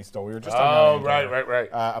song we stole. We were just talking Oh, about Andor. right.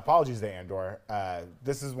 Apologies to Andor.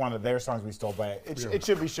 This is one of their songs we stole, but it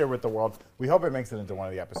should be shared with the world. We hope it makes it into one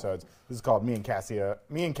of the episodes. This is called Me and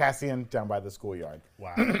Cassian Down by the Schoolyard.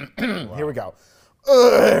 Wow. Here we go.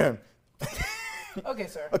 Okay,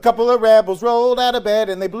 sir. A couple of rebels rolled out of bed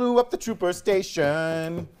and they blew up the trooper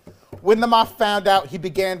station. When the Moff found out, he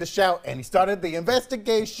began to shout and he started the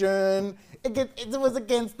investigation. It was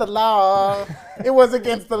against the law. It was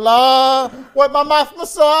against the law. What my Moff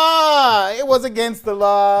saw, it was against the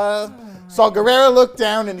law. Saul Guerrero looked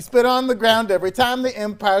down and he spit on the ground every time the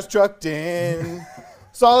Empire struck in.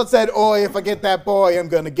 Saul said, "Oi, if I get that boy, I'm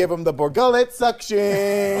gonna give him the Borgullet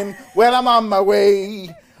suction." Well, I'm on my way.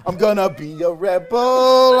 I'm gonna be a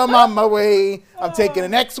rebel. I'm on my way. I'm taking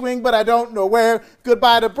an X-wing, but I don't know where.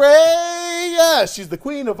 Goodbye to Bray. Yeah, she's the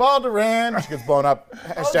queen of Alderaan. She gets blown up.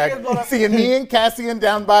 Hashtag seeing me and Cassian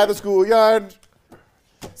down by the schoolyard.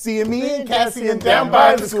 Seeing me and Cassian down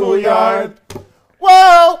by the schoolyard.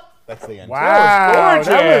 Whoa! That's the end. Wow,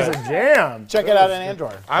 that was a jam. Check it out on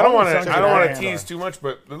Android. I don't want to tease too much,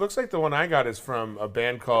 but it looks like the one I got is from a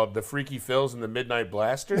band called the Freaky Phils and the Midnight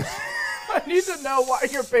Blasters. I need to know why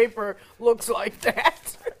your paper looks like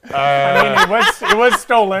that. I mean, it was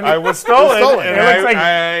stolen. I was stolen, and It looks like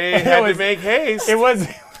I had to make haste. It was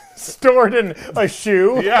stored in a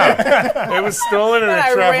shoe. Yeah, it was stolen, and And it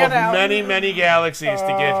I ran traveled out. many, many galaxies to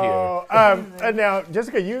get here. And now,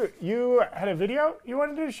 Jessica, you had a video you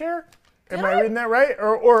wanted to share? Am I reading that right?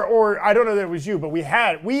 Or I don't know that it was you, but we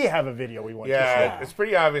have a video we want to share. Yeah, it's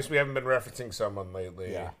pretty obvious we haven't been referencing someone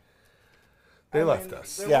lately. Yeah. They left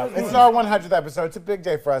us. Yeah, it's our 100th episode. It's a big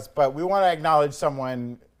day for us, but we want to acknowledge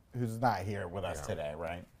someone who's not here with us today,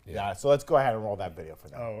 right? Yeah. So let's go ahead and roll that video for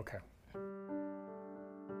them. Oh, okay.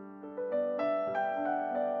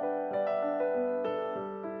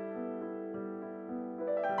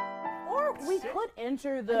 Or we could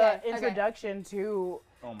enter the Okay, okay. introduction to.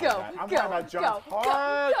 Oh my Go, God. I'm go, talking about John's go,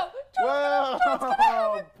 heart. go,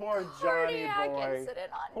 Whoa, poor Johnny I can boy. sit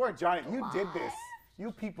in on. Poor Johnny, you did this.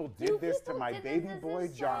 You people did this to people my did baby this boy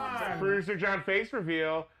to John. Producer John face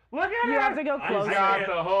reveal. Look at You him. have to go He's closer. got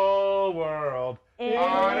the whole world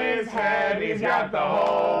on his head. He's got the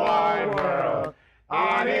whole wide world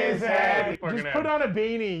on his head. Just put on a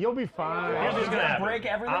beanie. You'll be fine. Here's what's gonna happen. break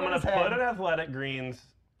everything I'm in gonna his head. put an athletic greens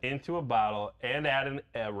into a bottle and add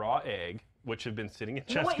a raw egg, which have been sitting in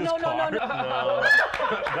Jessica's no. car. No.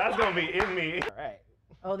 That's gonna be in me.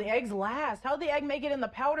 Oh, the eggs last. How'd the egg make it in the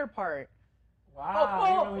powder part?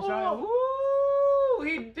 Wow. Ooh,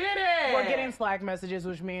 he did it! We're getting Slack messages,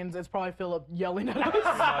 which means it's probably Philip yelling at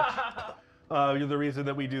us. You're the reason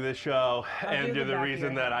that we do this show, and do you're the the back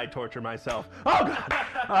reason here. that I torture myself. Oh,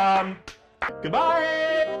 God!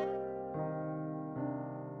 Goodbye!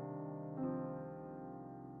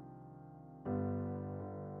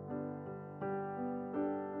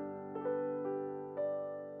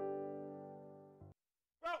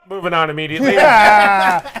 Moving on immediately.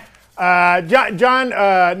 John,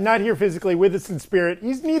 not here physically, with us in spirit.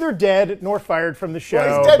 He's neither dead nor fired from the show.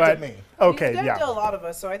 Well, he's dead but, to me. Okay, He's dead yeah. to a lot of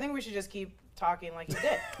us, so I think we should just keep talking like he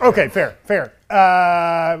did. Okay, fair.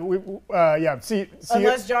 Yeah. See.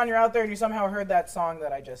 Unless, John, you're out there and you somehow heard that song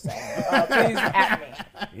that I just sang. Please at me.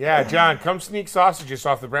 Yeah, John, come sneak sausages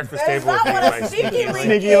off the breakfast That's table with not me. what my a sneaky link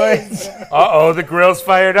Sneaky is. Uh-oh, the grill's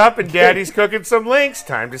fired up and Daddy's cooking some links.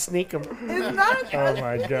 Time to sneak them. It's not Oh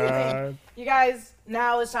my God. You guys,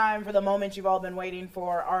 now is time for the moment you've all been waiting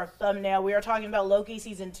for, our thumbnail. We are talking about Loki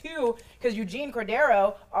Season 2 because Eugene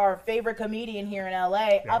Cordero, our favorite comedian here in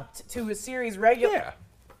LA, up to his series regular. Yeah.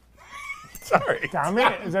 Sorry. Tommy,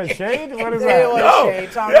 is that shade? What is It that? was No.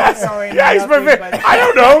 shade. Tom, Yes. sorry, Yeah, he's my nothing, favorite. but- I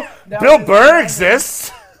don't know. That Bill was- Burr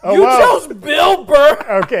exists. Oh, You wow. chose Bill Burr.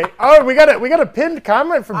 Okay. Oh, we got a pinned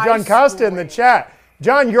comment from John Costa in the chat.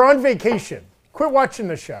 John, you're on vacation. Quit watching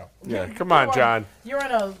the show. Yeah, come on, John. You're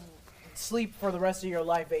on a sleep for the rest of your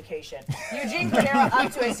life vacation. Eugene Cordero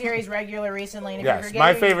up to a series regular recently. And if you're Yes,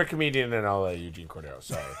 my forgetting- favorite comedian in LA, Eugene Cordero.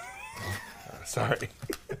 Sorry. Sorry.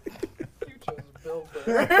 You chose Bill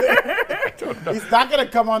Burr. He's not going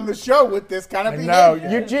to come on the show with this kind of No,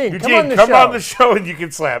 behavior. Eugene, come Eugene, on the come show. on the show and you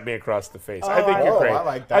can slap me across the face. I think you're Oh, great. I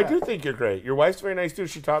like that. I do think you're great. Your wife's very nice too.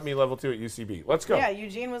 She taught me level 2 at UCB. Let's go. Yeah,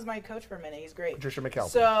 Eugene was my coach for a minute. He's great. Patricia McAlpin.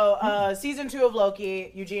 So, Season 2 of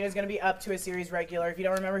Loki, Eugene is going to be up to a series regular. If you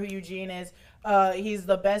don't remember who Eugene is, he's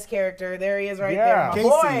the best character. There he is right Yeah. there.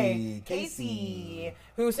 My Casey. boy, Casey,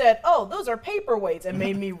 who said, oh, those are paperweights, and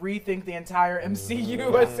made me rethink the entire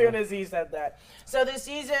MCU as soon as he said that. So this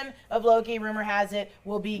season of Loki, rumor has it,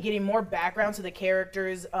 we'll be getting more background to the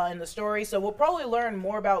characters in the story. So we'll probably learn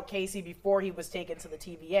more about Casey before he was taken to the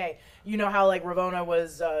TVA. You know how like Ravonna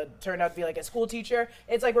was turned out to be like a school teacher?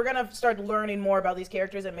 It's like we're going to start learning more about these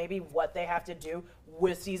characters and maybe what they have to do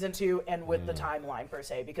with Season 2 and with the timeline per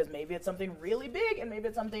se, because maybe it's something really big and maybe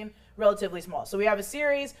it's something relatively small. So we have a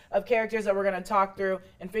series of characters that we're going to talk through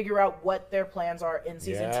and figure out what their plans are in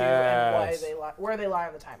Season 2 and why Yes. where they lie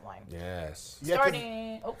on the timeline. Yes. Yeah, 'cause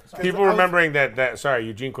Starting. Oh, sorry. People remembering that sorry,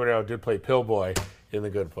 Eugene Cordero did play Pillboy in The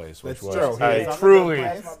Good Place, which That's was true. He a is on The truly,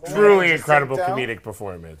 Good Place. truly Yeah. incredible Jacinto. comedic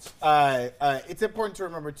performance. It's important to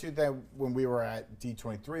remember, too, that when we were at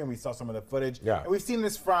D23 and we saw some of the footage, Yeah. and we've seen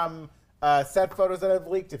this from set photos that have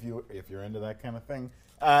leaked. If you're into that kind of thing,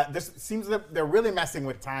 this seems that they're really messing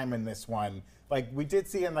with time in this one. Like we did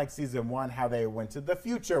see in like season 1 how they went to the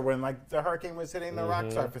future when like the hurricane was hitting the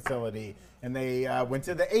Rockstar facility, and they went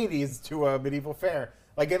to the 80s to a medieval fair.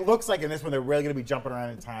 Like it looks like in this one they're really going to be jumping around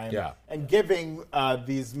in time and giving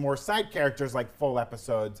these more side characters like full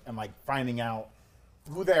episodes and like finding out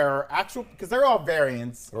who their actual, because they're all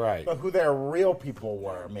variants, right? But who their real people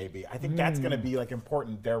were, maybe. I think that's going to be like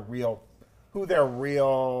important. Who their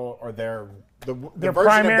real or their version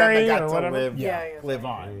primary of them that got or to whatever. live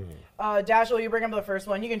on. Dashel, you bring up the first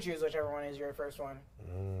one. You can choose whichever one is your first one.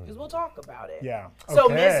 Because we'll talk about it. Yeah. So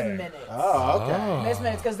Okay. Miss Minutes. Oh, okay. Miss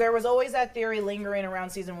Minutes, because there was always that theory lingering around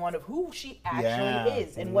season 1 of who she actually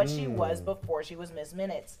is and what she was before she was Miss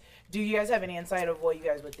Minutes. Do you guys have any insight of what you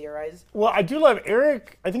guys would theorize? Well, I do love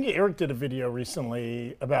Eric. I think Eric did a video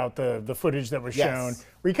recently about the footage that was shown,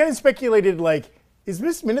 where he kind of speculated like, is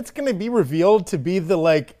Miss Minutes going to be revealed to be the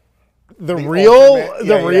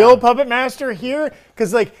real puppet master here?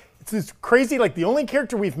 Because like it's crazy. Like the only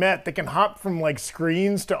character we've met that can hop from like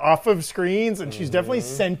screens to off of screens, and she's definitely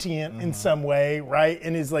sentient in some way, right?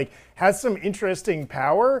 And is like has some interesting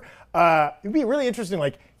power. It'd be really interesting.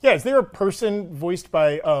 Like, yeah, is there a person voiced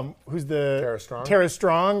by who's the Tara Strong? Tara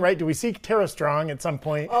Strong, right? Do we see Tara Strong at some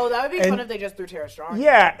point? Oh, that would be fun if they just threw Tara Strong.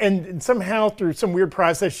 Yeah, and somehow through some weird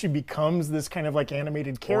process, she becomes this kind of like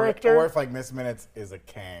animated character. Or if like Miss Minutes is a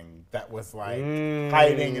Kang that was like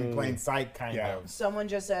hiding in plain sight, kind of. Someone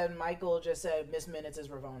just said, Michael just said, Miss Minutes is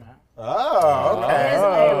Ravonna. Oh, okay. It is a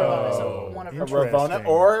Ravonna, so one of her. Ravonna,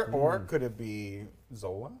 or could it be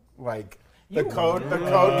Zola? Like the code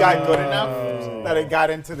got good enough that it got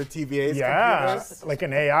into the TVA's computers? Like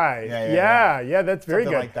an AI. Yeah, that's very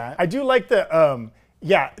Something good. like that. I do like the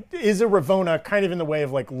is a Ravonna kind of in the way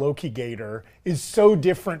of like Loki Gator is so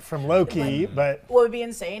different from Loki, but What would be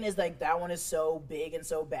insane is like that one is so big and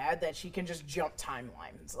so bad that she can just jump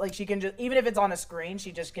timelines. Like she can just, even if it's on a screen,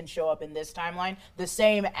 she just can show up in this timeline the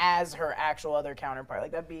same as her actual other counterpart.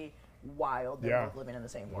 Like that'd be wild. They're both living in the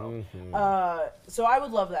same world. So I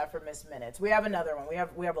would love that for Miss Minutes. We have another one.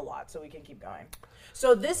 We have a lot, so we can keep going.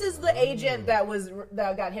 So this is the agent that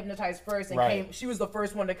got hypnotized first and came. She was the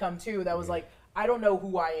first one to come too. That was like, I don't know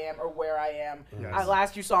who I am or where I am.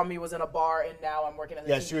 Last you saw me was in a bar, and now I'm working at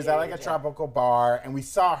the she was at like a tropical bar, and we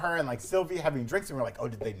saw her and like Sylvie having drinks, and we were like, oh,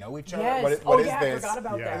 did they know each other? Yes. What is I this? forgot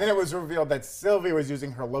about that. And then it was revealed that Sylvie was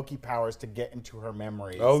using her Loki powers to get into her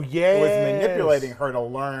memories. Oh, yes. It was manipulating her to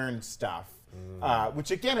learn stuff,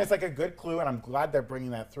 which again is like a good clue, and I'm glad they're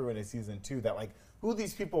bringing that through into season 2. That like who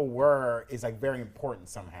these people were is like very important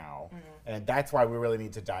somehow, and that's why we really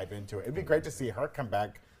need to dive into it. It'd be great to see her come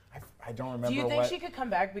back. I don't remember. Do you think she could come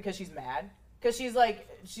back because she's mad? Because she's like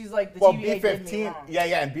the well, TVA did me B-15,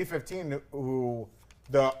 wrong. and B-15, who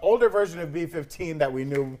the older version of B-15 that we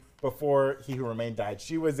knew before He Who Remained died,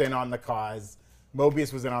 she was in on the cause.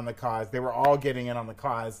 Mobius was in on the cause. They were all getting in on the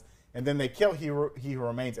cause, and then they kill He Who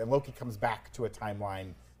Remains, and Loki comes back to a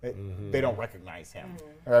timeline that they don't recognize him,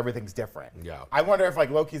 or everything's different. Yeah. I wonder if like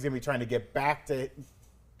Loki's gonna be trying to get back to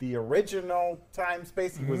the original time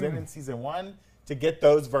space he was in season 1. To get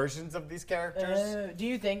those versions of these characters. Do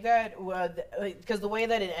you think that, because the way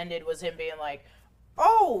that it ended was him being like,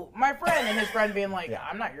 oh, my friend, and his friend being like,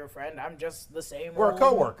 I'm not your friend, I'm just the same. We're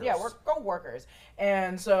co-workers. Yeah, we're co-workers.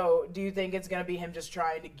 And so do you think it's going to be him just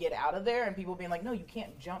trying to get out of there and people being like, no, you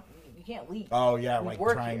can't jump, you can't leave. Oh, yeah, We like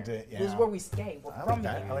work trying here. to, This is where we stay. We're I from like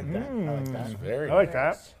that. here. I like that. I like that. Very I like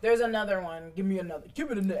that. There's another one. Give me another. Give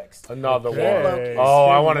me the next. Another Okay. one. Loki. Oh,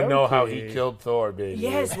 I want to know how Loki. he killed Thor, baby.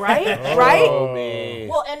 Yes, right? Right? Oh, me.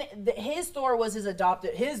 Well, and his Thor was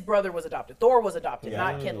his brother was adopted. Thor was adopted,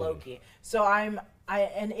 not Kid Loki. So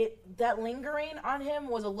that lingering on him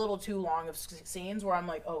was a little too long of scenes where I'm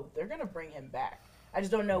like, oh, they're gonna bring him back. I just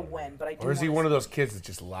don't know when, but I do. Or is he wanna one of see those kids that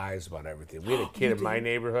just lies about everything? We had a kid in my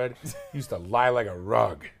neighborhood he used to lie like a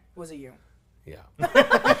rug. it. Was it you? Yeah.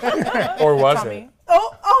 Or was Tommy? it?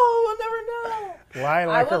 Oh, we'll never know. Lie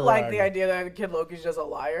like I a would like rug. the idea that Kid Loki's just a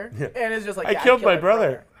liar, and it's just like I yeah, killed my my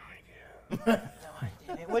brother. No, I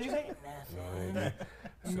didn't. What'd you say?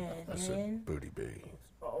 I said booty bee.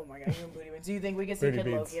 Oh my god, you and Booty Man. Do you think we can see Booty Kid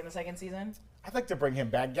beads. Loki in the second season? I'd like to bring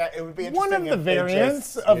him back. Yeah, it would be One interesting. of the if they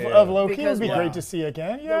variants just- of Loki Because would be what? great to see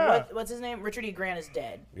again. The- Yeah. what's his name? Richard E. Grant is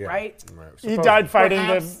dead, Yeah. right? He died fighting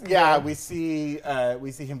Perhaps, the. yeah, we see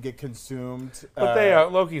him get consumed. But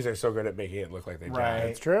Lokis are so good at making it look like they Right. died.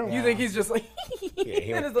 It's true. You think he's just like?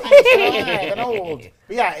 he- and and old.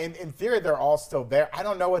 But yeah, in theory, they're all still there. I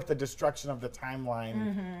don't know what the destruction of the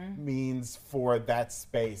timeline means for that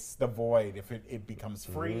space, the void, if it becomes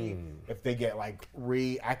free, if they get like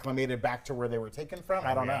reacclimated back to where they were taken from.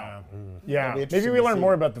 I don't know. Yeah, It'll be maybe interesting we to learn see.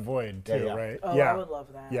 more about the Void too, Yeah. right? Oh, yeah, I would love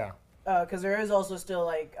that. yeah. Because there is also still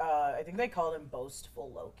like I think they called him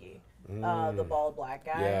Boastful Loki, the bald black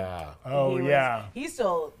guy. Yeah. Oh, yeah. He's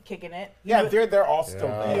still kicking it. Yeah, they're all still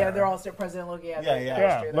there. Yeah, they're all still President Loki. Yeah.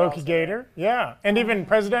 Yeah, Loki Gator. Yeah, and even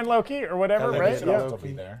President Loki or whatever, Elegant right? Should Yeah. also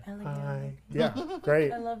be there. Yeah,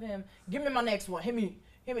 great. I love him. Give me my next one. Hit me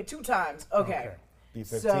 2 times. Okay.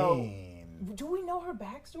 B-15. So, do we know her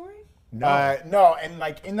backstory? No, and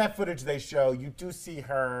like in that footage they show, you do see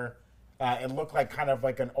her. It looked like kind of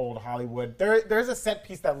like an old Hollywood. There's a set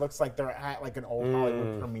piece that looks like they're at like an old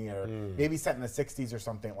Hollywood premiere, maybe set in the '60s or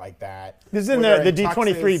something like that. This is in where the they're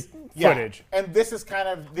D23 tuxes. Yeah. footage. And this is kind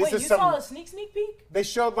of Wait, you saw a sneak peek? They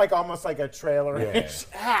showed like almost like a trailer. Yeah,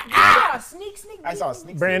 sneak I saw a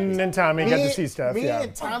sneak. Brandon and Tommy got to see stuff. Me Yeah.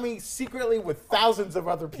 and Tommy secretly with thousands of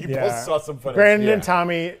other people Yeah. saw some footage. Brandon and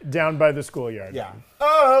Tommy down by the schoolyard. Yeah.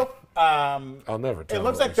 Oh. I'll never tell. It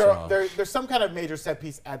looks what like we saw. there's some kind of major set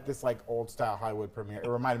piece at this like old style Hollywood premiere. It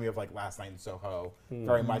reminded me of like Last Night in Soho,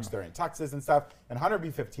 very much. They're in tuxes and stuff. And Hunter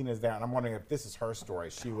B-15 is there, and I'm wondering if this is her story.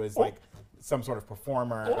 She was like some sort of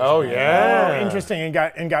performer. Oh yeah. Oh, interesting,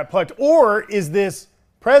 and got plucked. Or is this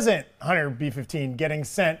present Hunter B-15 getting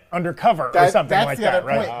sent undercover or something that's like the that? other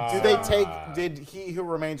Right? point. Do they take? Did He Who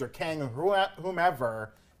Remains or Kang or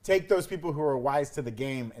whomever take those people who were wise to the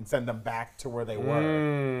game and send them back to where they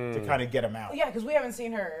were to kind of get them out? Yeah, because we haven't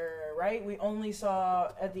seen her, right? We only saw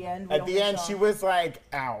at the end. At the end, she was like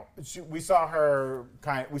out. We saw her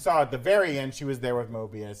we saw at the very end she was there with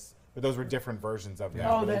Mobius, but those were different versions of them.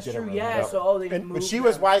 Oh, They that's didn't true. really- Yeah. So they just But moved she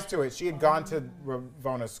was them. wise to it. She had gone to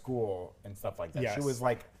Ravona's school and stuff like that. Yes. She was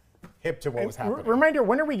like hip to what was happening. Reminder: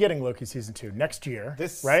 when are we getting Loki season 2? Next year,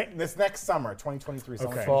 right? This next summer, 2023. Summer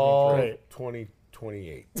Okay. 2023. Fall Great.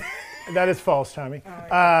 2028. That is false, Tommy.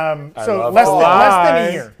 I So love less than a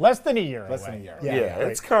lies. year. Less than a year. Less than away. a year. Yeah, right.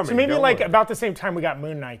 it's coming. So maybe don't like worry. about the same time we got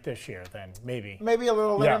Moon Knight this year. Then maybe. Maybe a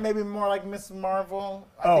little later. Yeah. Maybe more like Miss Marvel.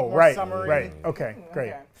 I Oh, think more right, summery. right. Okay, great.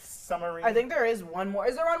 Okay. Summery. I think there is one more.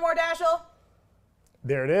 Is there one more, Dashel?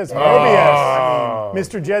 There it is. Mobius,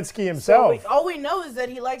 Mr. Jetski himself. All we know is that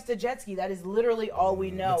he likes to jet ski. That is literally all we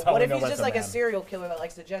know. That's all What we if know he's about just the like a man. serial killer that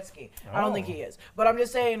likes to jet ski? I don't think he is. But I'm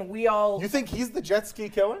just saying we all. You think he's the jet ski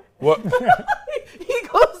killer? What? he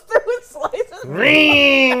goes through and slices.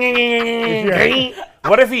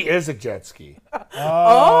 What if he is a jet ski?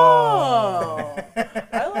 Oh,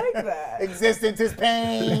 I like that. Existence is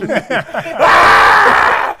pain.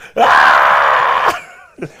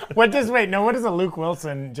 What does a Luke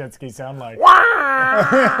Wilson jet ski sound like?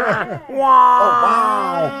 I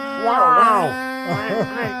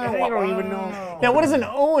don't even know. Now, what does an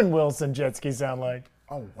Owen Wilson jet ski sound like?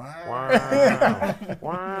 Oh wow. I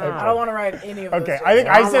don't want to ride any of those. Okay, I think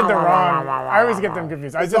I said the wrong. I always get them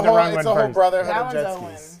confused. I It's said a the whole, wrong it's one a whole first. brotherhood That of one's jet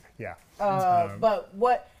Owen. skis. Yeah. But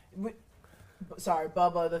what? Sorry,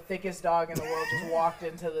 Bubba, the thickest dog in the world, just walked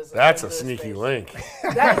into this. That's a into this sneaky space. link.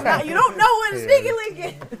 That is not. You don't know what a sneaky link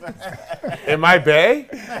is. Am I bae?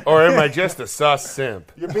 Or am I just a sus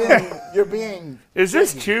simp? You're being Is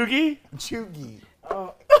this Chugi? chuggy.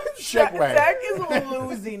 Zach Segway. is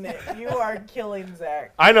losing it. You are killing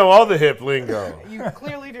Zach. I know all the hip lingo. You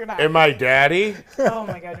clearly do not. Am I daddy? Oh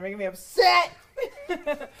my god, you're making me upset.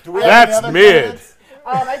 Do we have That's any other mid. comments?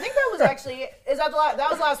 I think that was actually. Is that that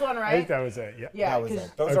was the last one, I right? think that was it. Yeah. Yeah, That was 'cause-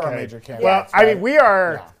 it. Those are our Okay. major candidates. Well, I mean, right? we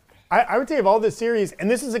are. Yeah. I would say of all the series, and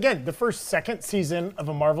this is again the first second season of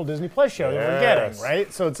a Marvel Disney Plus show that we're getting, Yes.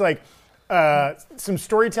 right? So it's like some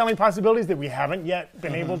storytelling possibilities that we haven't yet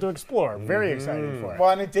been able to explore. Very excited for it.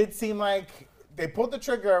 Well, and it did seem like they pulled the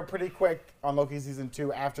trigger pretty quick on Loki season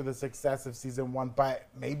 2 after the success of season 1, but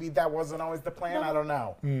maybe that wasn't always the plan. I don't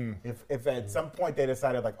know. If at some point they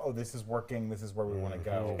decided like, oh, this is working, this is where we want to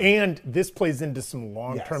go. And this plays into some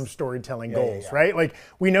long-term Yes. storytelling Yeah, goals, yeah. right? Like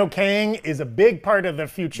we know Kang is a big part of the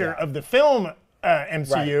future of the film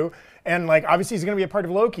MCU, Right. and like obviously he's going to be a part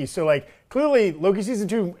of Loki. So like clearly Loki season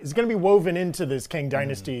 2 is going to be woven into this Kang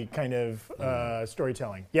Dynasty kind of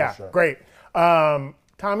storytelling. Yeah, sure. great.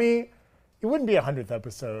 Tommy, it wouldn't be a 100th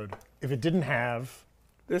episode if it didn't have.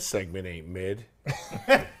 This segment ain't mid.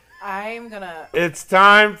 I'm gonna. It's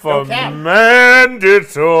time for Cam.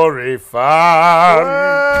 mandatory fun.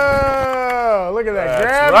 Oh, look at that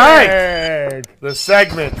That's graphic. The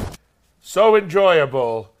segment, so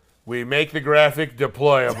enjoyable, we make the graphic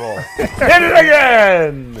deployable. Hit it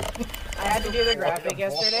again! I had to do the graphic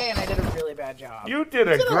yesterday, and I did a really bad job. You did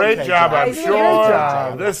a great okay job, job. I'm You did a sure. great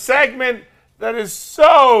job. The segment that is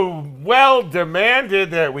so well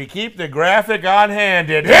demanded that we keep the graphic on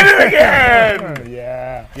handed. Hit it again!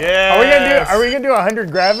 Yeah. Yeah. Are we gonna do 100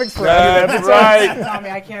 graphics for 100 That's episodes? right. Tommy,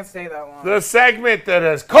 I can't stay that long. The segment that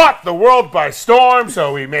has caught the world by storm,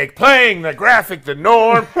 so we make playing the graphic the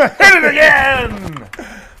norm. Hit it again!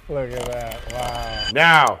 Look at that! Wow.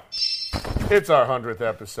 Now, it's our 100th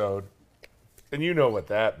episode, and you know what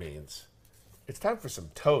that means. It's time for some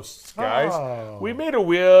toasts, guys. Oh. We made a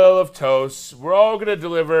wheel of toasts. We're all going to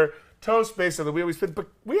deliver toast based on the wheel we spin, but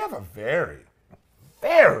we have a very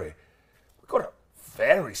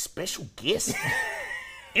special guest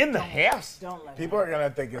in the house. Don't let People are gonna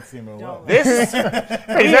think it's Simu. Don't This Is that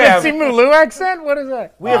a Simu Liu accent? What is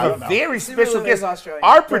that? we have a very special Simu is guest. Australian.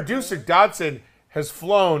 Our producer Dodson has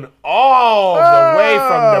flown all the way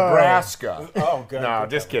from Nebraska. Oh, good. No, good,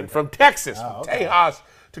 just good, kidding. good. From Texas, Oh, from okay. Tejas,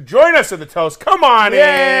 to join us in the toast. Come on Yay!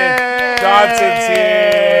 in. Dodson's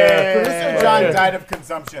here. Producer John died of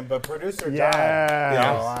consumption, but producer John.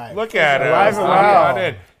 Yeah. alive. Look at him. Alive and Come well. on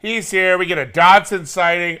in. He's here. We get a Dodson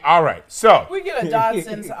sighting. All right, so We get a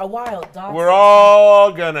Dodson, a wild Dodson. we're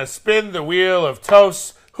all going to spin the wheel of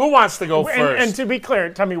toasts. Who wants to go first? And to be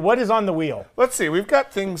clear, tell me what is on the wheel. Let's see. We've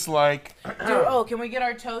got things like Can we get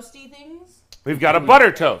our toasty things? we've got a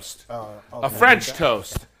butter toast, a Okay. French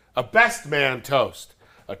toast, a best man toast,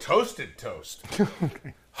 a toasted toast,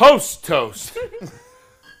 host toast,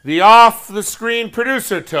 the off-the-screen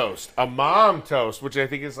producer toast, a mom toast, which I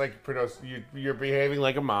think is like you're behaving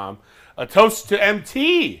like a mom, a toast to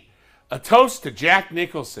MT, a toast to Jack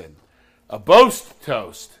Nicholson, a boast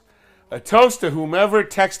toast, a toast to whomever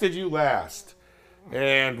texted you last,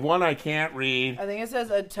 and one I can't read, I think it says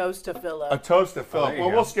a toast to a Philip. toast to Philip.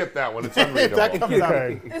 Well, we'll skip that one. It's That unreadable. comes out.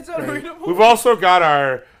 Okay. It's unreadable. We've also got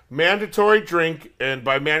our mandatory drink, and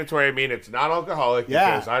by mandatory I mean it's non-alcoholic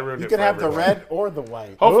Yeah. because I ruined You it can for have the everyone. red or the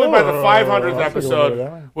white. Hopefully by the Oh, 500th I should go over that.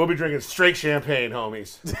 episode, we'll be drinking straight champagne,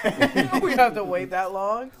 homies. We have to wait that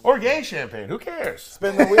long. Or gay champagne. Who cares?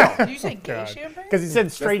 Spin the wheel. Did you say gay champagne? Because he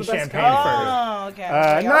said straight the best champagne first. Oh, okay.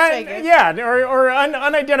 I'll Not- take it. yeah, or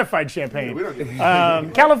unidentified champagne. We don't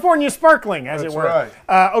get California sparkling, as That's it were.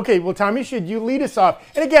 right. Okay, well, Tommy, should you lead us off?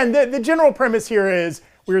 And again, the general premise here is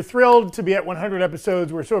we're thrilled to be at 100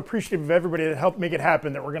 episodes. We're so appreciative of everybody that helped make it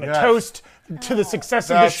happen that we're going to Yes. toast to the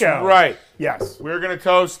success of That's the show. right. Yes. We're going to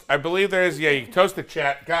toast. I believe there is, you can toast the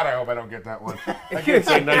chat. God, I hope I don't get that one. I can't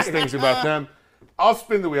say nice things about them. I'll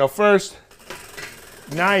spin the wheel first.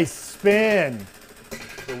 Nice spin.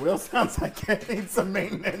 The wheel sounds like it needs some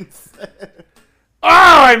maintenance. Oh,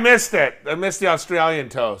 I missed it. I missed the Australian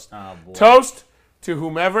toast. Oh, boy. Toast to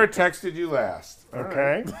whomever texted you last.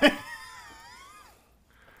 Okay.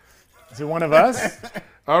 Is it one of us?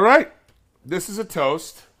 All right. This is a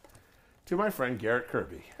toast to my friend Garrett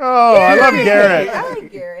Kirby. Oh, I love Garrett. I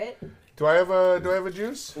like Garrett. Do I have a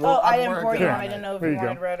juice? Oh, I I'm didn't pour you. working I on didn't it. know if There you you go.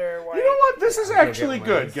 wanted red or white. You know what? This is actually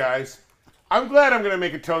good, guys. I'm glad I'm going to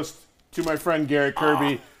make a toast to my friend Garrett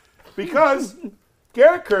Kirby because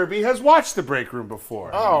Garrett Kirby has watched the Breakroom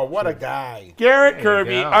before. Oh, what a guy. Garrett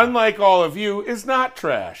Kirby, go. unlike all of you, is not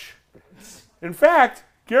trash. In fact,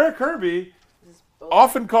 Garrett Kirby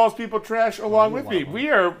often calls people trash along with me. We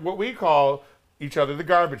are what we call each other the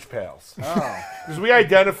garbage pails. Oh. Because we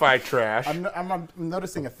identify trash. I'm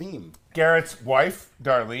noticing a theme. Garrett's wife,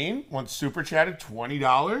 Darlene, once super chatted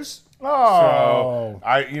 $20. Oh.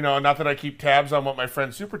 So not that I keep tabs on what my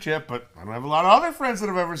friends super chat, but I don't have a lot of other friends that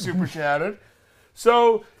have ever super chatted.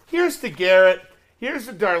 So here's to Garrett. Here's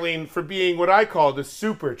to Darlene for being what I call the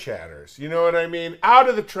super chatters. You know what I mean? Out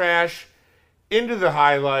of the trash, into the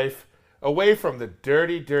high life, away from the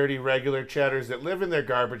dirty, dirty regular chatters that live in their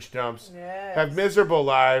garbage dumps, Yes. have miserable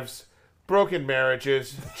lives, broken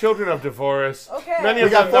marriages, children of divorce, Okay. many We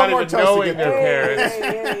of got them one not more even toast to knowing get their through. parents.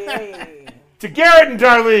 Hey. To Garrett and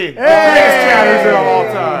Darlene, the greatest chatters of all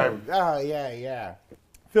time. Oh, yeah.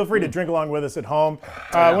 Feel free to drink along with us at home.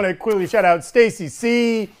 I want to quickly shout out Stacy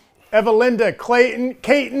C, Evalinda Clayton,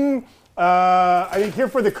 Caton. I think Here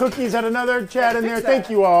for the Cookies had another chat in there. fix Thank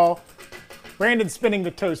that. you all. Brandon spinning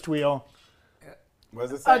the toast wheel. What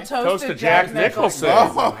does it A say? Toast to Jack Nicholson.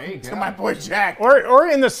 Oh, to my boy Jack. Or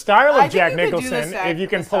in the style I of think Jack you could do the Nicholson, sac- if you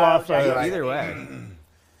can the pull style off of Jack a... Either way.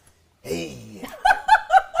 Hey.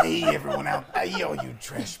 Hey, everyone out. Yo, you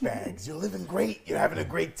trash bags. You're living great. You're having a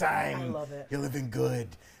great time. I love it. You're living good.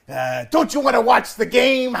 Don't you want to watch the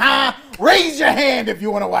game, huh? Raise your hand if you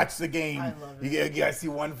want to watch the game. I love it. You guys see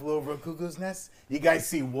One Flew Over a Cuckoo's Nest? You guys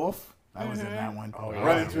see Wolf? I was in that one.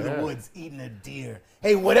 Running through the woods, eating a deer.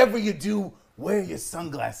 Hey, whatever you do, wear your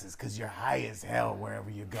sunglasses because you're high as hell wherever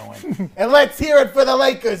you're going. And let's hear it for the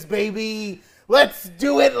Lakers, baby. Let's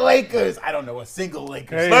do it, Lakers. I don't know a single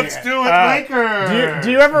Lakers. Let's fan. do it, Lakers.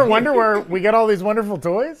 Do you ever wonder where we get all these wonderful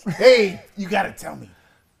toys? Hey, you got to tell me.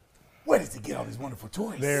 Where does he get all these wonderful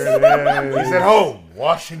toys? There it is. He's at home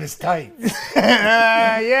washing his tights. Yay!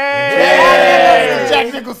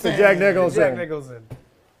 Jack Nicholson. Jack Nicholson. Jack Nicholson.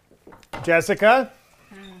 Jessica,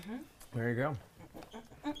 There you go.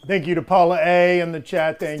 thank you to Paula A. in the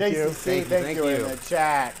chat. Thank you. Stacey C, thank you in the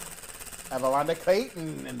chat. Evelanda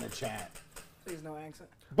Clayton in the chat. Please no accent.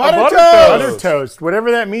 Butter toast,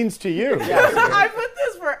 whatever that means to you. I put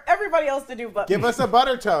this for everybody else to do, but Give us a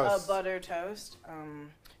butter a toast. butter toast. I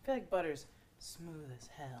feel like butter's smooth as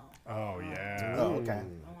hell. Oh yeah. Oh, okay.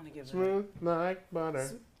 I want to give Smooth like butter.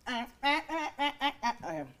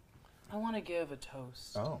 I want to give a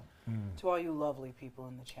toast to all you lovely people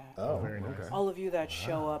in the chat. Oh, very nice. All of you that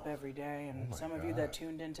show up every day, and some of you that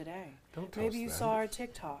tuned in today. Maybe you saw our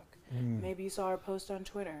TikTok. Maybe you saw our post on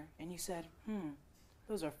Twitter, and you said,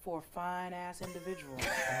 those are 4 fine-ass individuals.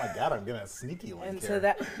 Oh my God, I'm getting a sneaky link And here. so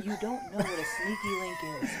that you don't know what a sneaky link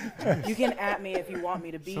is. You can at me if you want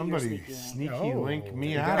me to be your Somebody sneaky link. sneaky link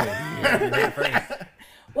me out of here.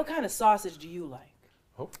 What kind of sausage do you like?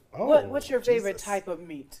 Oh, What's your favorite Jesus. type of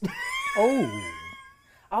meat? Oh.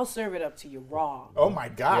 I'll serve it up to you raw. Oh my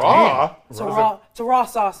God. Raw? It's a raw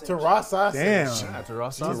sausage. It's a raw sausage. Damn. That's a raw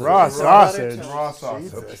sausage. Raw sausage. Raw sauce.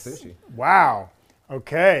 Jesus. Wow.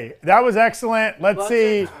 Okay, that was excellent. Let's Butter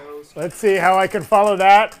see. toast. Let's see how I can follow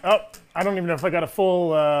that. Oh, I don't even know if I got a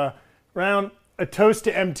full round. A toast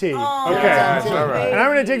to MT. Okay. That's all right. And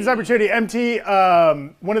I'm going to take this opportunity. MT,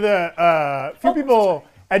 one of the few people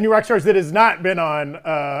at New Rock Stars that has not been on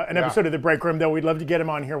an episode of the Breakroom, though we'd love to get him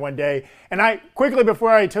on here one day. And I quickly, before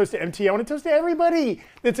I toast to MT, I want to toast to everybody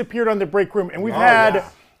that's appeared on the Breakroom. And we've had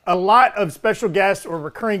a lot of special guests or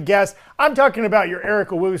recurring guests. I'm talking about your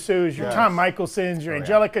Erica Wusus, your Tom Michelsons, your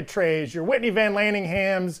Angelica Treys, your Whitney Van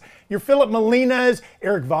Lanninghams, your Philip Molinas,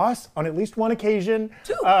 Eric Voss on at least one occasion.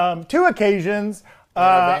 Two occasions.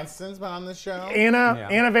 Anna Vanston's been on the show. Anna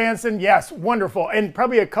Vanson, yes, wonderful. And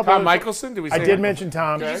probably a couple Tom of... Michelson? Did we say I did mention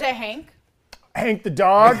Tom. Did you say Hank? Hank the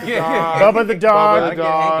dog, Bubba the dog.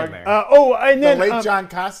 And The then late John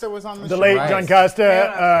Costa was on the show. the late John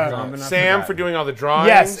Costa. Sam for doing all the drawings.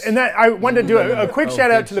 Yes, and that I wanted to do a quick shout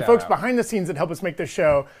out to the folks behind the scenes that help us make this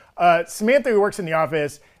show. Samantha, who works in the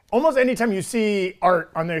office, almost anytime you see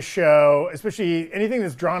art on this show, especially anything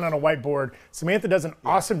that's drawn on a whiteboard, Samantha does an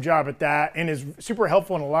awesome job at that and is super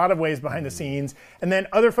helpful in a lot of ways behind the scenes. And then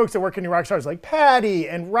other folks that work in New Rock Stars like Patty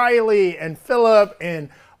and Riley and Philip and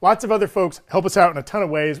lots of other folks help us out in a ton of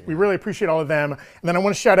ways. We really appreciate all of them. And then I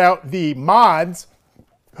want to shout out the mods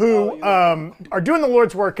who are doing the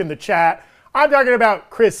Lord's work in the chat. I'm talking about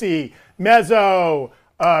Chrissy, Mezzo,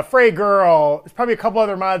 Frey Girl. There's probably a couple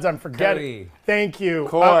other mods I'm forgetting. Cody. Thank you.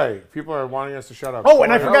 Coy. People are wanting us to shut up. Oh,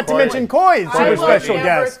 and I Coy. forgot to Coy. mention Coy, I super will special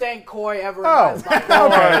never guest. thank Coy ever Oh, in my life.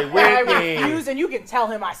 Coy, I Whitney. refuse, and you can tell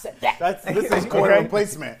him I said that. This is Coy Okay.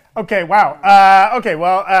 replacement. Okay, wow.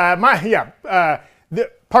 The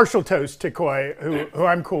partial toast to Coy, who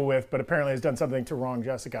I'm cool with, but apparently has done something to wrong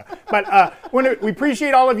Jessica. But we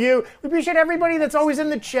appreciate all of you. We appreciate everybody that's always in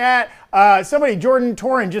the chat. Somebody, Jordan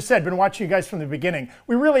Torin, just said, been watching you guys from the beginning.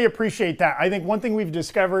 We really appreciate that. I think one thing we've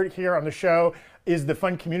discovered here on the show is the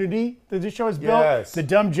fun community that this show has built. Yes. The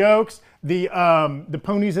dumb jokes, the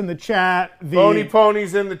ponies in the chat, the Bony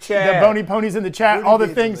ponies in the chat. the bony ponies in the chat, Booty all the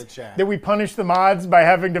beads in things the chat. that we punish the mods by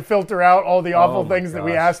having to filter out all the awful my things that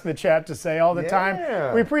we gosh. ask the chat to say all the Yeah.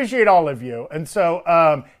 time. We appreciate all of you. And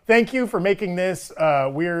so thank you for making this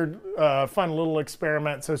weird, fun little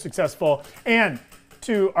experiment so successful. And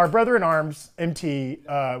to our brother in arms, MT,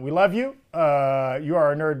 we love you. You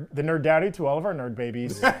are the nerd daddy to all of our nerd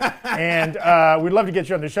babies. And we'd love to get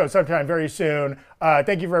you on the show sometime very soon.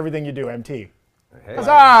 Thank you for everything you do, MT. Hey.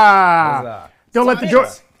 Huzzah! Don't let the door.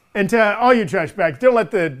 Science. And to all you trash bags, don't let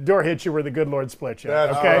the door hit you where the good Lord split you.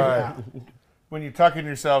 That's okay? right. When you're tucking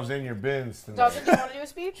yourselves in your bins tonight. Dawson, do you want to do a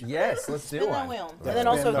speech? Yes, let's do Spin that one. wheel. And then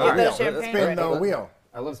also Spin the give wheel. the champagne. Spin the wheel.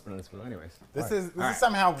 I love spinning this wheel anyways. This is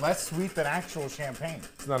somehow less sweet than actual champagne.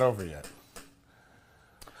 It's not over yet.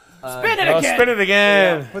 Spin it Oh, again. spin it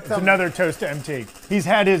again. Put It's some, another toast to MT. He's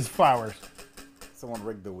had his flowers. someone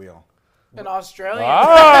rigged the wheel. In Australia.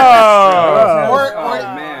 Oh! Or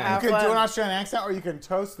man. you can Have do an fun. Australian accent, or you can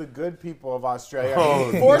toast the good people of Australia.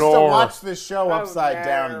 Oh, You're forced to Lord. watch this show Oh, upside no.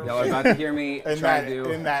 down Y'all are about to hear me in try that, to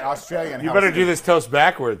do. in that Australian You house. better do this toast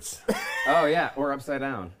backwards. Oh yeah, or upside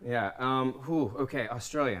down. Yeah. Okay.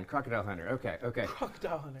 Australian crocodile hunter. Okay.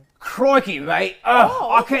 Crikey, mate.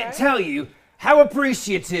 I can't tell you how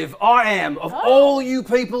appreciative I am of all you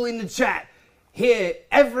people in the chat here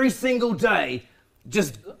every single day.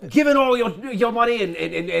 Just giving all your money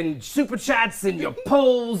and super chats and your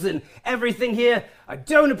polls and everything here. I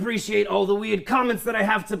don't appreciate all the weird comments that I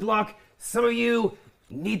have to block. Some of you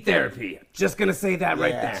need therapy. Just gonna say that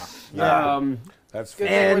right there. Yeah. That's Good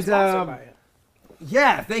fair. thing we're And, sponsored by it.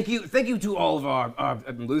 Yeah, thank you to all of our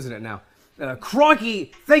I'm losing it now.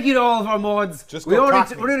 Crikey, thank you to all of our mods. Just we go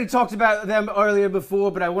already talked about them earlier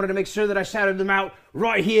before, but I wanted to make sure that I shouted them out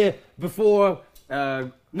right here before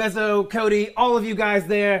Mezzo, Cody, all of you guys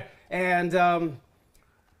there, and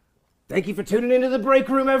thank you for tuning into the break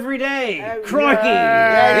room every day. Crikey!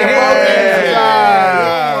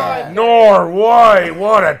 Norway,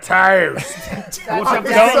 what a toast. I'm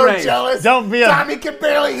so jealous. Don't be a Tommy can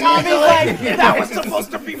barely Tommy's handle like, it. that was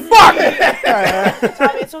supposed to be fuck.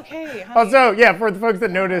 Tommy, it's okay. Honey. Also, yeah, for the folks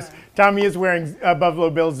that noticed, Tommy is wearing Buffalo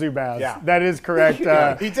Bill Zubaz. Yeah. That is correct.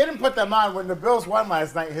 He didn't put them on. When the Bills won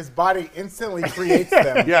last night, his body instantly creates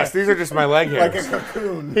them. Yes, these are just my leg Like hairs. a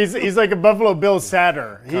cocoon. He's like a Buffalo Bill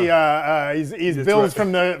satyr. He's Bills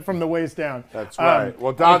right. from the waist down. That's right.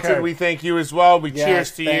 Well, Dodson, okay. we thank you as well. We Yes,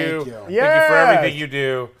 cheers to thank you. you. Thank you for everything you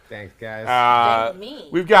do. Thanks, guys. Thank me.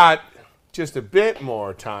 We've got just a bit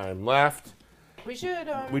more time left. We should.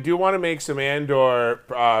 We do want to make some Andor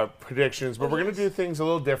predictions, but we're going to do things a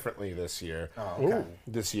little differently this year. Oh, okay.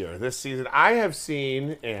 This season. I have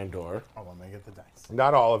seen Andor, Oh, let me get the dice.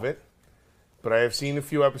 not all of it, but I have seen a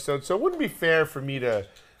few episodes, so it wouldn't be fair for me to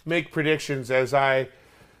make predictions as I,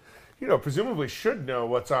 presumably should know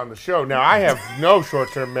what's on the show. Now, I have no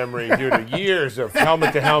short-term memory due to years of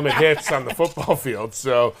helmet-to-helmet hits on the football field,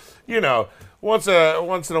 so, once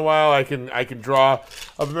in a while I can draw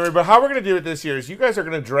a memory. But how we're going to do it this year is you guys are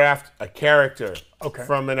going to draft a character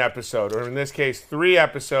from an episode, or in this case, 3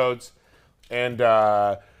 episodes, and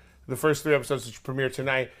the first 3 episodes which premiere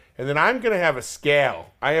tonight. And then I'm going to have a scale.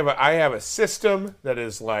 I have a system that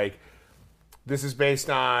is like, this is based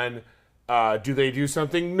on, do they do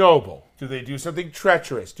something noble? Do they do something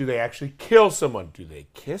treacherous? Do they actually kill someone? Do they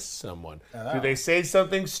kiss someone? Do they say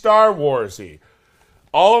something Star Wars-y?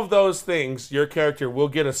 All of those things, your character will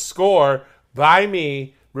get a score by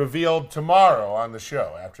me revealed tomorrow on the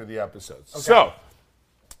show after the episodes. Okay. So,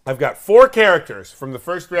 I've got 4 characters from the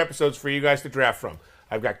first 3 episodes for you guys to draft from.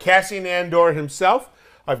 I've got Cassian Andor himself.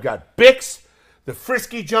 I've got Bix, the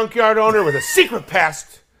frisky junkyard owner with a secret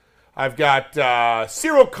past. I've got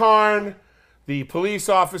Cyril Karn, the police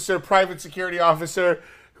officer, private security officer,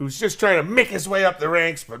 who's just trying to make his way up the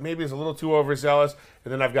ranks, but maybe is a little too overzealous.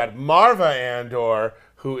 And then I've got Marva Andor,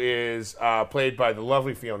 who is played by the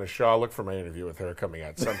lovely Fiona Shaw. Look for my interview with her coming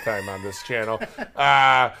out sometime on this channel.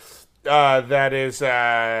 That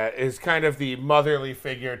is kind of the motherly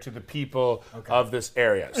figure to the people of this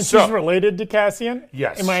area. And she's related to Cassian?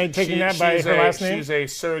 Yes. Am I taking that by her last name? She's a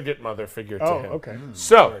surrogate mother figure to him. Oh, okay.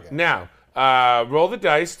 So, now, roll the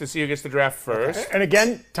dice to see who gets to draft first. Okay. And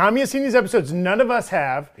again, Tommy has seen these episodes. None of us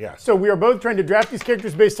have. Yes. So we are both trying to draft these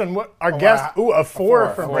characters based on what our guest. Ooh, a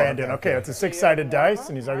 4 from Brandon. Okay, it's a 6-sided dice,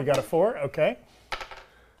 and he's already got a 4. Okay.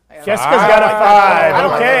 Jessica's got a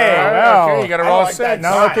 5. Okay, well. Okay, you got to roll a 6.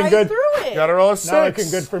 Now looking good. You got to roll a 6. Now looking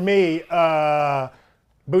good for me.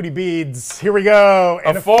 Booty beads. Here we go.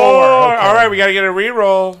 And a 4. Okay. All right, we got to get a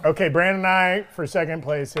re-roll. Okay, Brandon and I for second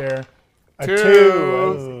place here. A 2.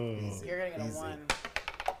 You're gonna get a 1.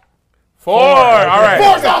 4. All right.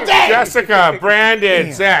 4's all day. Jessica,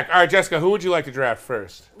 Brandon, Zach. All right, Jessica, who would you like to draft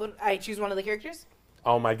first? Would I choose one of the characters?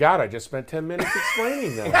 Oh my God! I just spent 10 minutes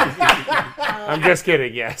explaining them. I'm just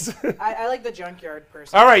kidding. Yes. I like the junkyard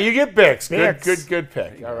person. All right, you get Bix. Bix. Good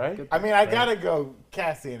pick. All right. I mean, I gotta go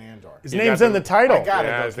Cassian Andor. His name's in the title. I gotta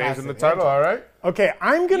Yeah, go his name's in the Cassian title. All right. Okay,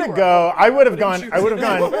 I'm gonna go. I would have gone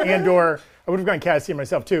Andor. I would have gone Cassian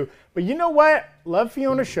myself too. But you know what? Love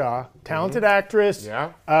Fiona Shaw, talented actress.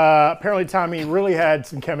 Yeah. Apparently Tommy really had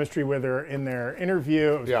some chemistry with her in their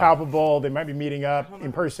interview. It was palpable. They might be meeting up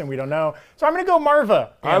in person. We don't know. So I'm gonna go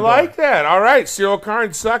Marva. I like that. All right, Cyril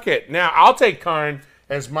Karn, suck it. Now I'll take Karn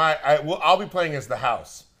as my. I'll be playing as the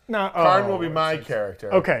house. No, Karn will be my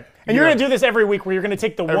character. Okay, and you're gonna do this every week, where you're gonna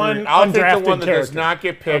take the one I'll undrafted take the one that character. does not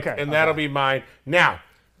get picked, and that'll be mine. Now,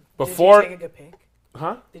 Did before. you take a good pick?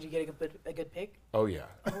 Huh? Did you get a good pick? Oh yeah.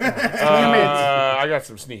 I got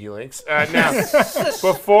some sneaky links. Now,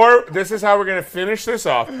 before this is how we're gonna finish this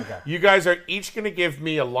off. Okay. You guys are each gonna give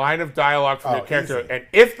me a line of dialogue from your character, and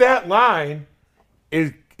if that line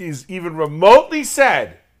is even remotely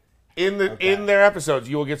said in their episodes,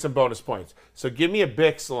 you will get some bonus points. So give me a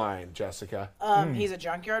Bix line, Jessica. He's a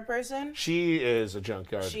junkyard person. She is a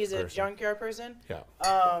junkyard. She's a junkyard person. Yeah.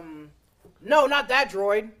 No, not that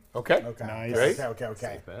droid. Okay. Okay. Nice. Great.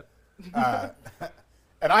 Okay.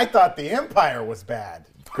 And I thought the Empire was bad.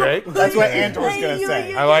 Great. That's what Andor's gonna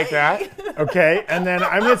say. I like that. Okay, and then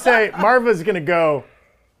I'm gonna say Marva's gonna go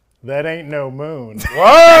That ain't no moon. Whoa!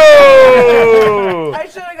 I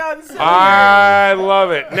should have gotten silly. I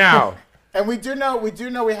love it. Now, And we do know we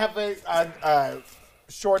have a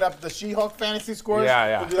short up the She-Hulk fantasy scores.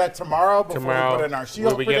 Yeah. We'll do that tomorrow before we put in our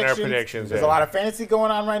She-Hulk we'll begin our predictions. predictions. There's a lot of fantasy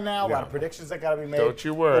going on right now. A lot of predictions that got to be made. Don't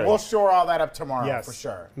you worry. But we'll shore all that up tomorrow Yes. for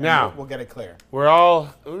sure. And Now. we'll get it clear.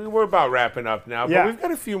 we're about wrapping up now, but Yeah. we've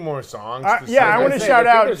got a few more songs. Yeah, I want to say, shout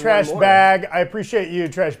I think out there's Trash one more. Bag. I appreciate you,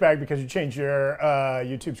 Trash Bag, because you changed your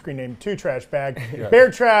YouTube screen name to Trash Bag.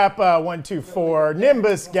 Bear Trap 124,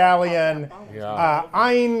 Nimbus Galleon,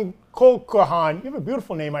 Ein Kolkohan. You have a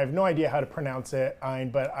beautiful name. I have no idea how to pronounce it, Ein,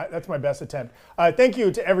 but that's my best attempt. Thank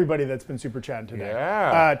you to everybody that's been super chatting today.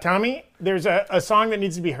 Yeah. Tommy, there's a song that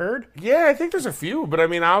needs to be heard. Yeah, I think there's a few, but I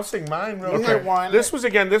mean, I'll sing mine real You quick. hit one.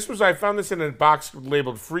 I found this in a box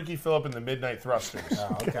labeled Freaky Philip and the Midnight Thrusters.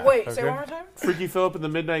 Okay. Wait, say one more time? Freaky Philip and the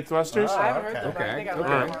Midnight Thrusters. I haven't heard them, but I think I've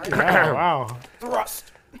heard them already. Oh, wow. Thrust.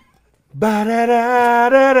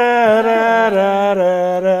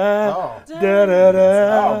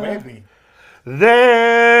 Oh, baby.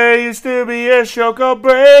 There used to be a show called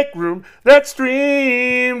Breakroom that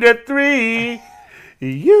streamed at 3.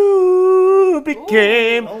 You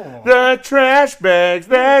became the trash bags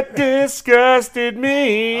that disgusted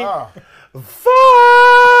me.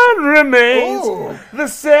 Fun remains the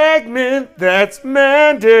segment that's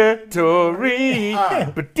mandatory.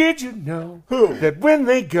 But did you know that when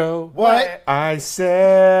they go, What? I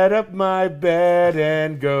set up my bed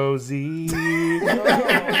and go Z.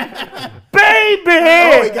 Baby!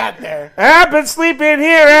 Oh, we got there. I've been sleeping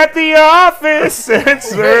here at the office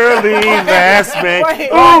since early last May. Wait,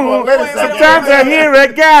 Ooh, wait a second. sometimes I hear a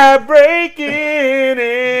guy breaking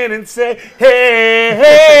in and say, hey,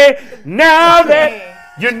 hey, now that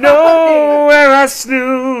you know where I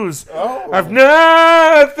snooze, I've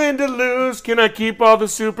nothing to lose. Can I keep all the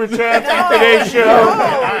super chats on today's show?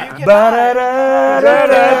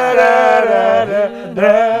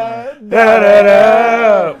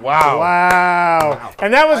 Wow. Wow.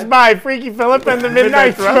 And that was by Freaky Philip and the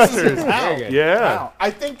Midnight Thrusters. Yeah. Wow. I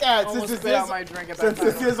think since Almost this spit out my drink at that since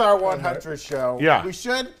this time. is our 100 show, Yeah. we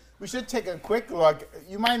should take a quick look.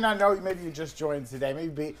 You might not know. Maybe you just joined today.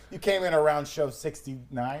 Maybe you came in around show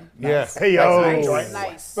 69. Yes. Hey, yo.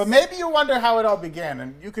 Nice. But maybe you wonder how it all began,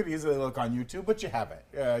 and you could easily look on YouTube, but you haven't,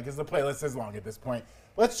 because the playlist is long at this point.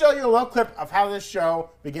 Let's show you a little clip of how this show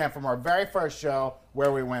began from our very first show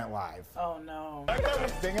where we went live. Oh, no.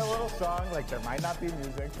 Sing a little song like there might not be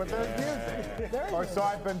music, but there's music. Or so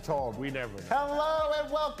I've been told. We never know. Hello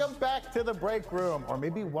and welcome back to the Break Room, or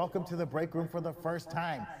maybe welcome to the Break Room for the first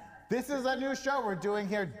time. This is a new show we're doing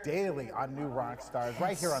here daily on New Rock Stars,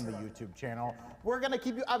 right here on the YouTube channel. We're gonna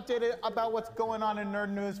keep you updated about what's going on in nerd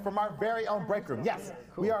news from our very own Break Room. Yes,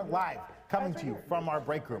 we are live, coming to you from our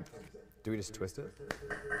Break Room. Do we just twist it?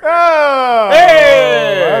 Oh.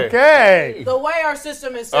 Hey! Okay. The way our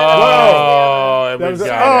system is set up. Oh, and we've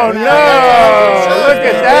got Oh, it. no. Look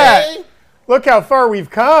at that. Look how far we've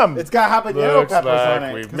come. It's got habanero Looks peppers on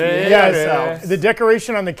like it. we've 'cause we made made Yes, it. ourselves. the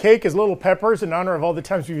decoration on the cake is little peppers in honor of all the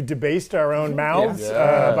times we've debased our own mouths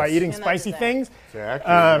by eating And spicy that's things.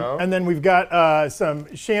 Exactly. And then we've got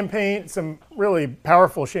some champagne, some really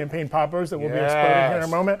powerful champagne poppers that we'll be exploding here in a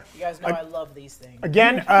moment. You guys know I love these things.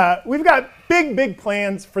 Again, we've got big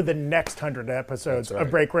plans for the next 100 episodes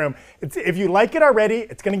of Break Room. If you like it already,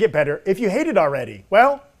 it's going to get better. If you hate it already,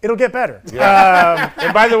 well, it'll get better.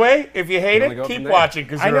 And by the way, if you hate only it, go keep from there. watching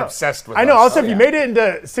because I you're know. obsessed with I know. us. Also, if you made it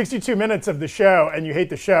into 62 minutes of the show and you hate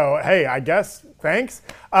the show, hey, I guess thanks.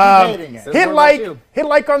 hating it. Says Hit more like, about you. hit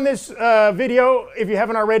like on this video if you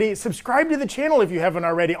haven't already. Subscribe to the channel if you haven't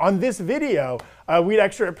already on this video. We'd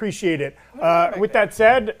extra appreciate it. With that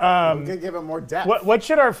said, We could give it more depth. what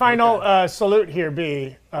should our final salute here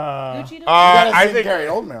be? Gucci to I sing think Gary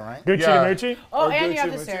Oldman, right? Gucci Yeah. to Moochie? Oh, Or and you have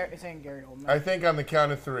Gucci, to sing Gary Oldman. I think on the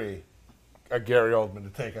count of 3, Gary Oldman to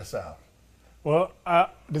take us out. Well,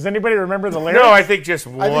 does anybody remember the lyrics? No, I think just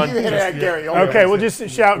one. I think you hit it at Gary Oldman. Okay, we'll just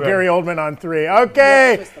shout Gary Oldman on 3.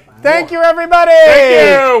 Okay, thank you, everybody.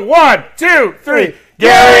 Thank you. 1, 2, 3.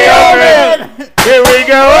 Gary Oldman. Here we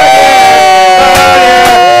go again.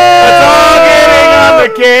 It's all getting on the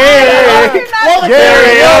cake.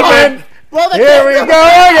 Gary Oldman. Well, Here we go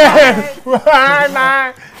again. Bye,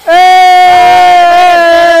 bye.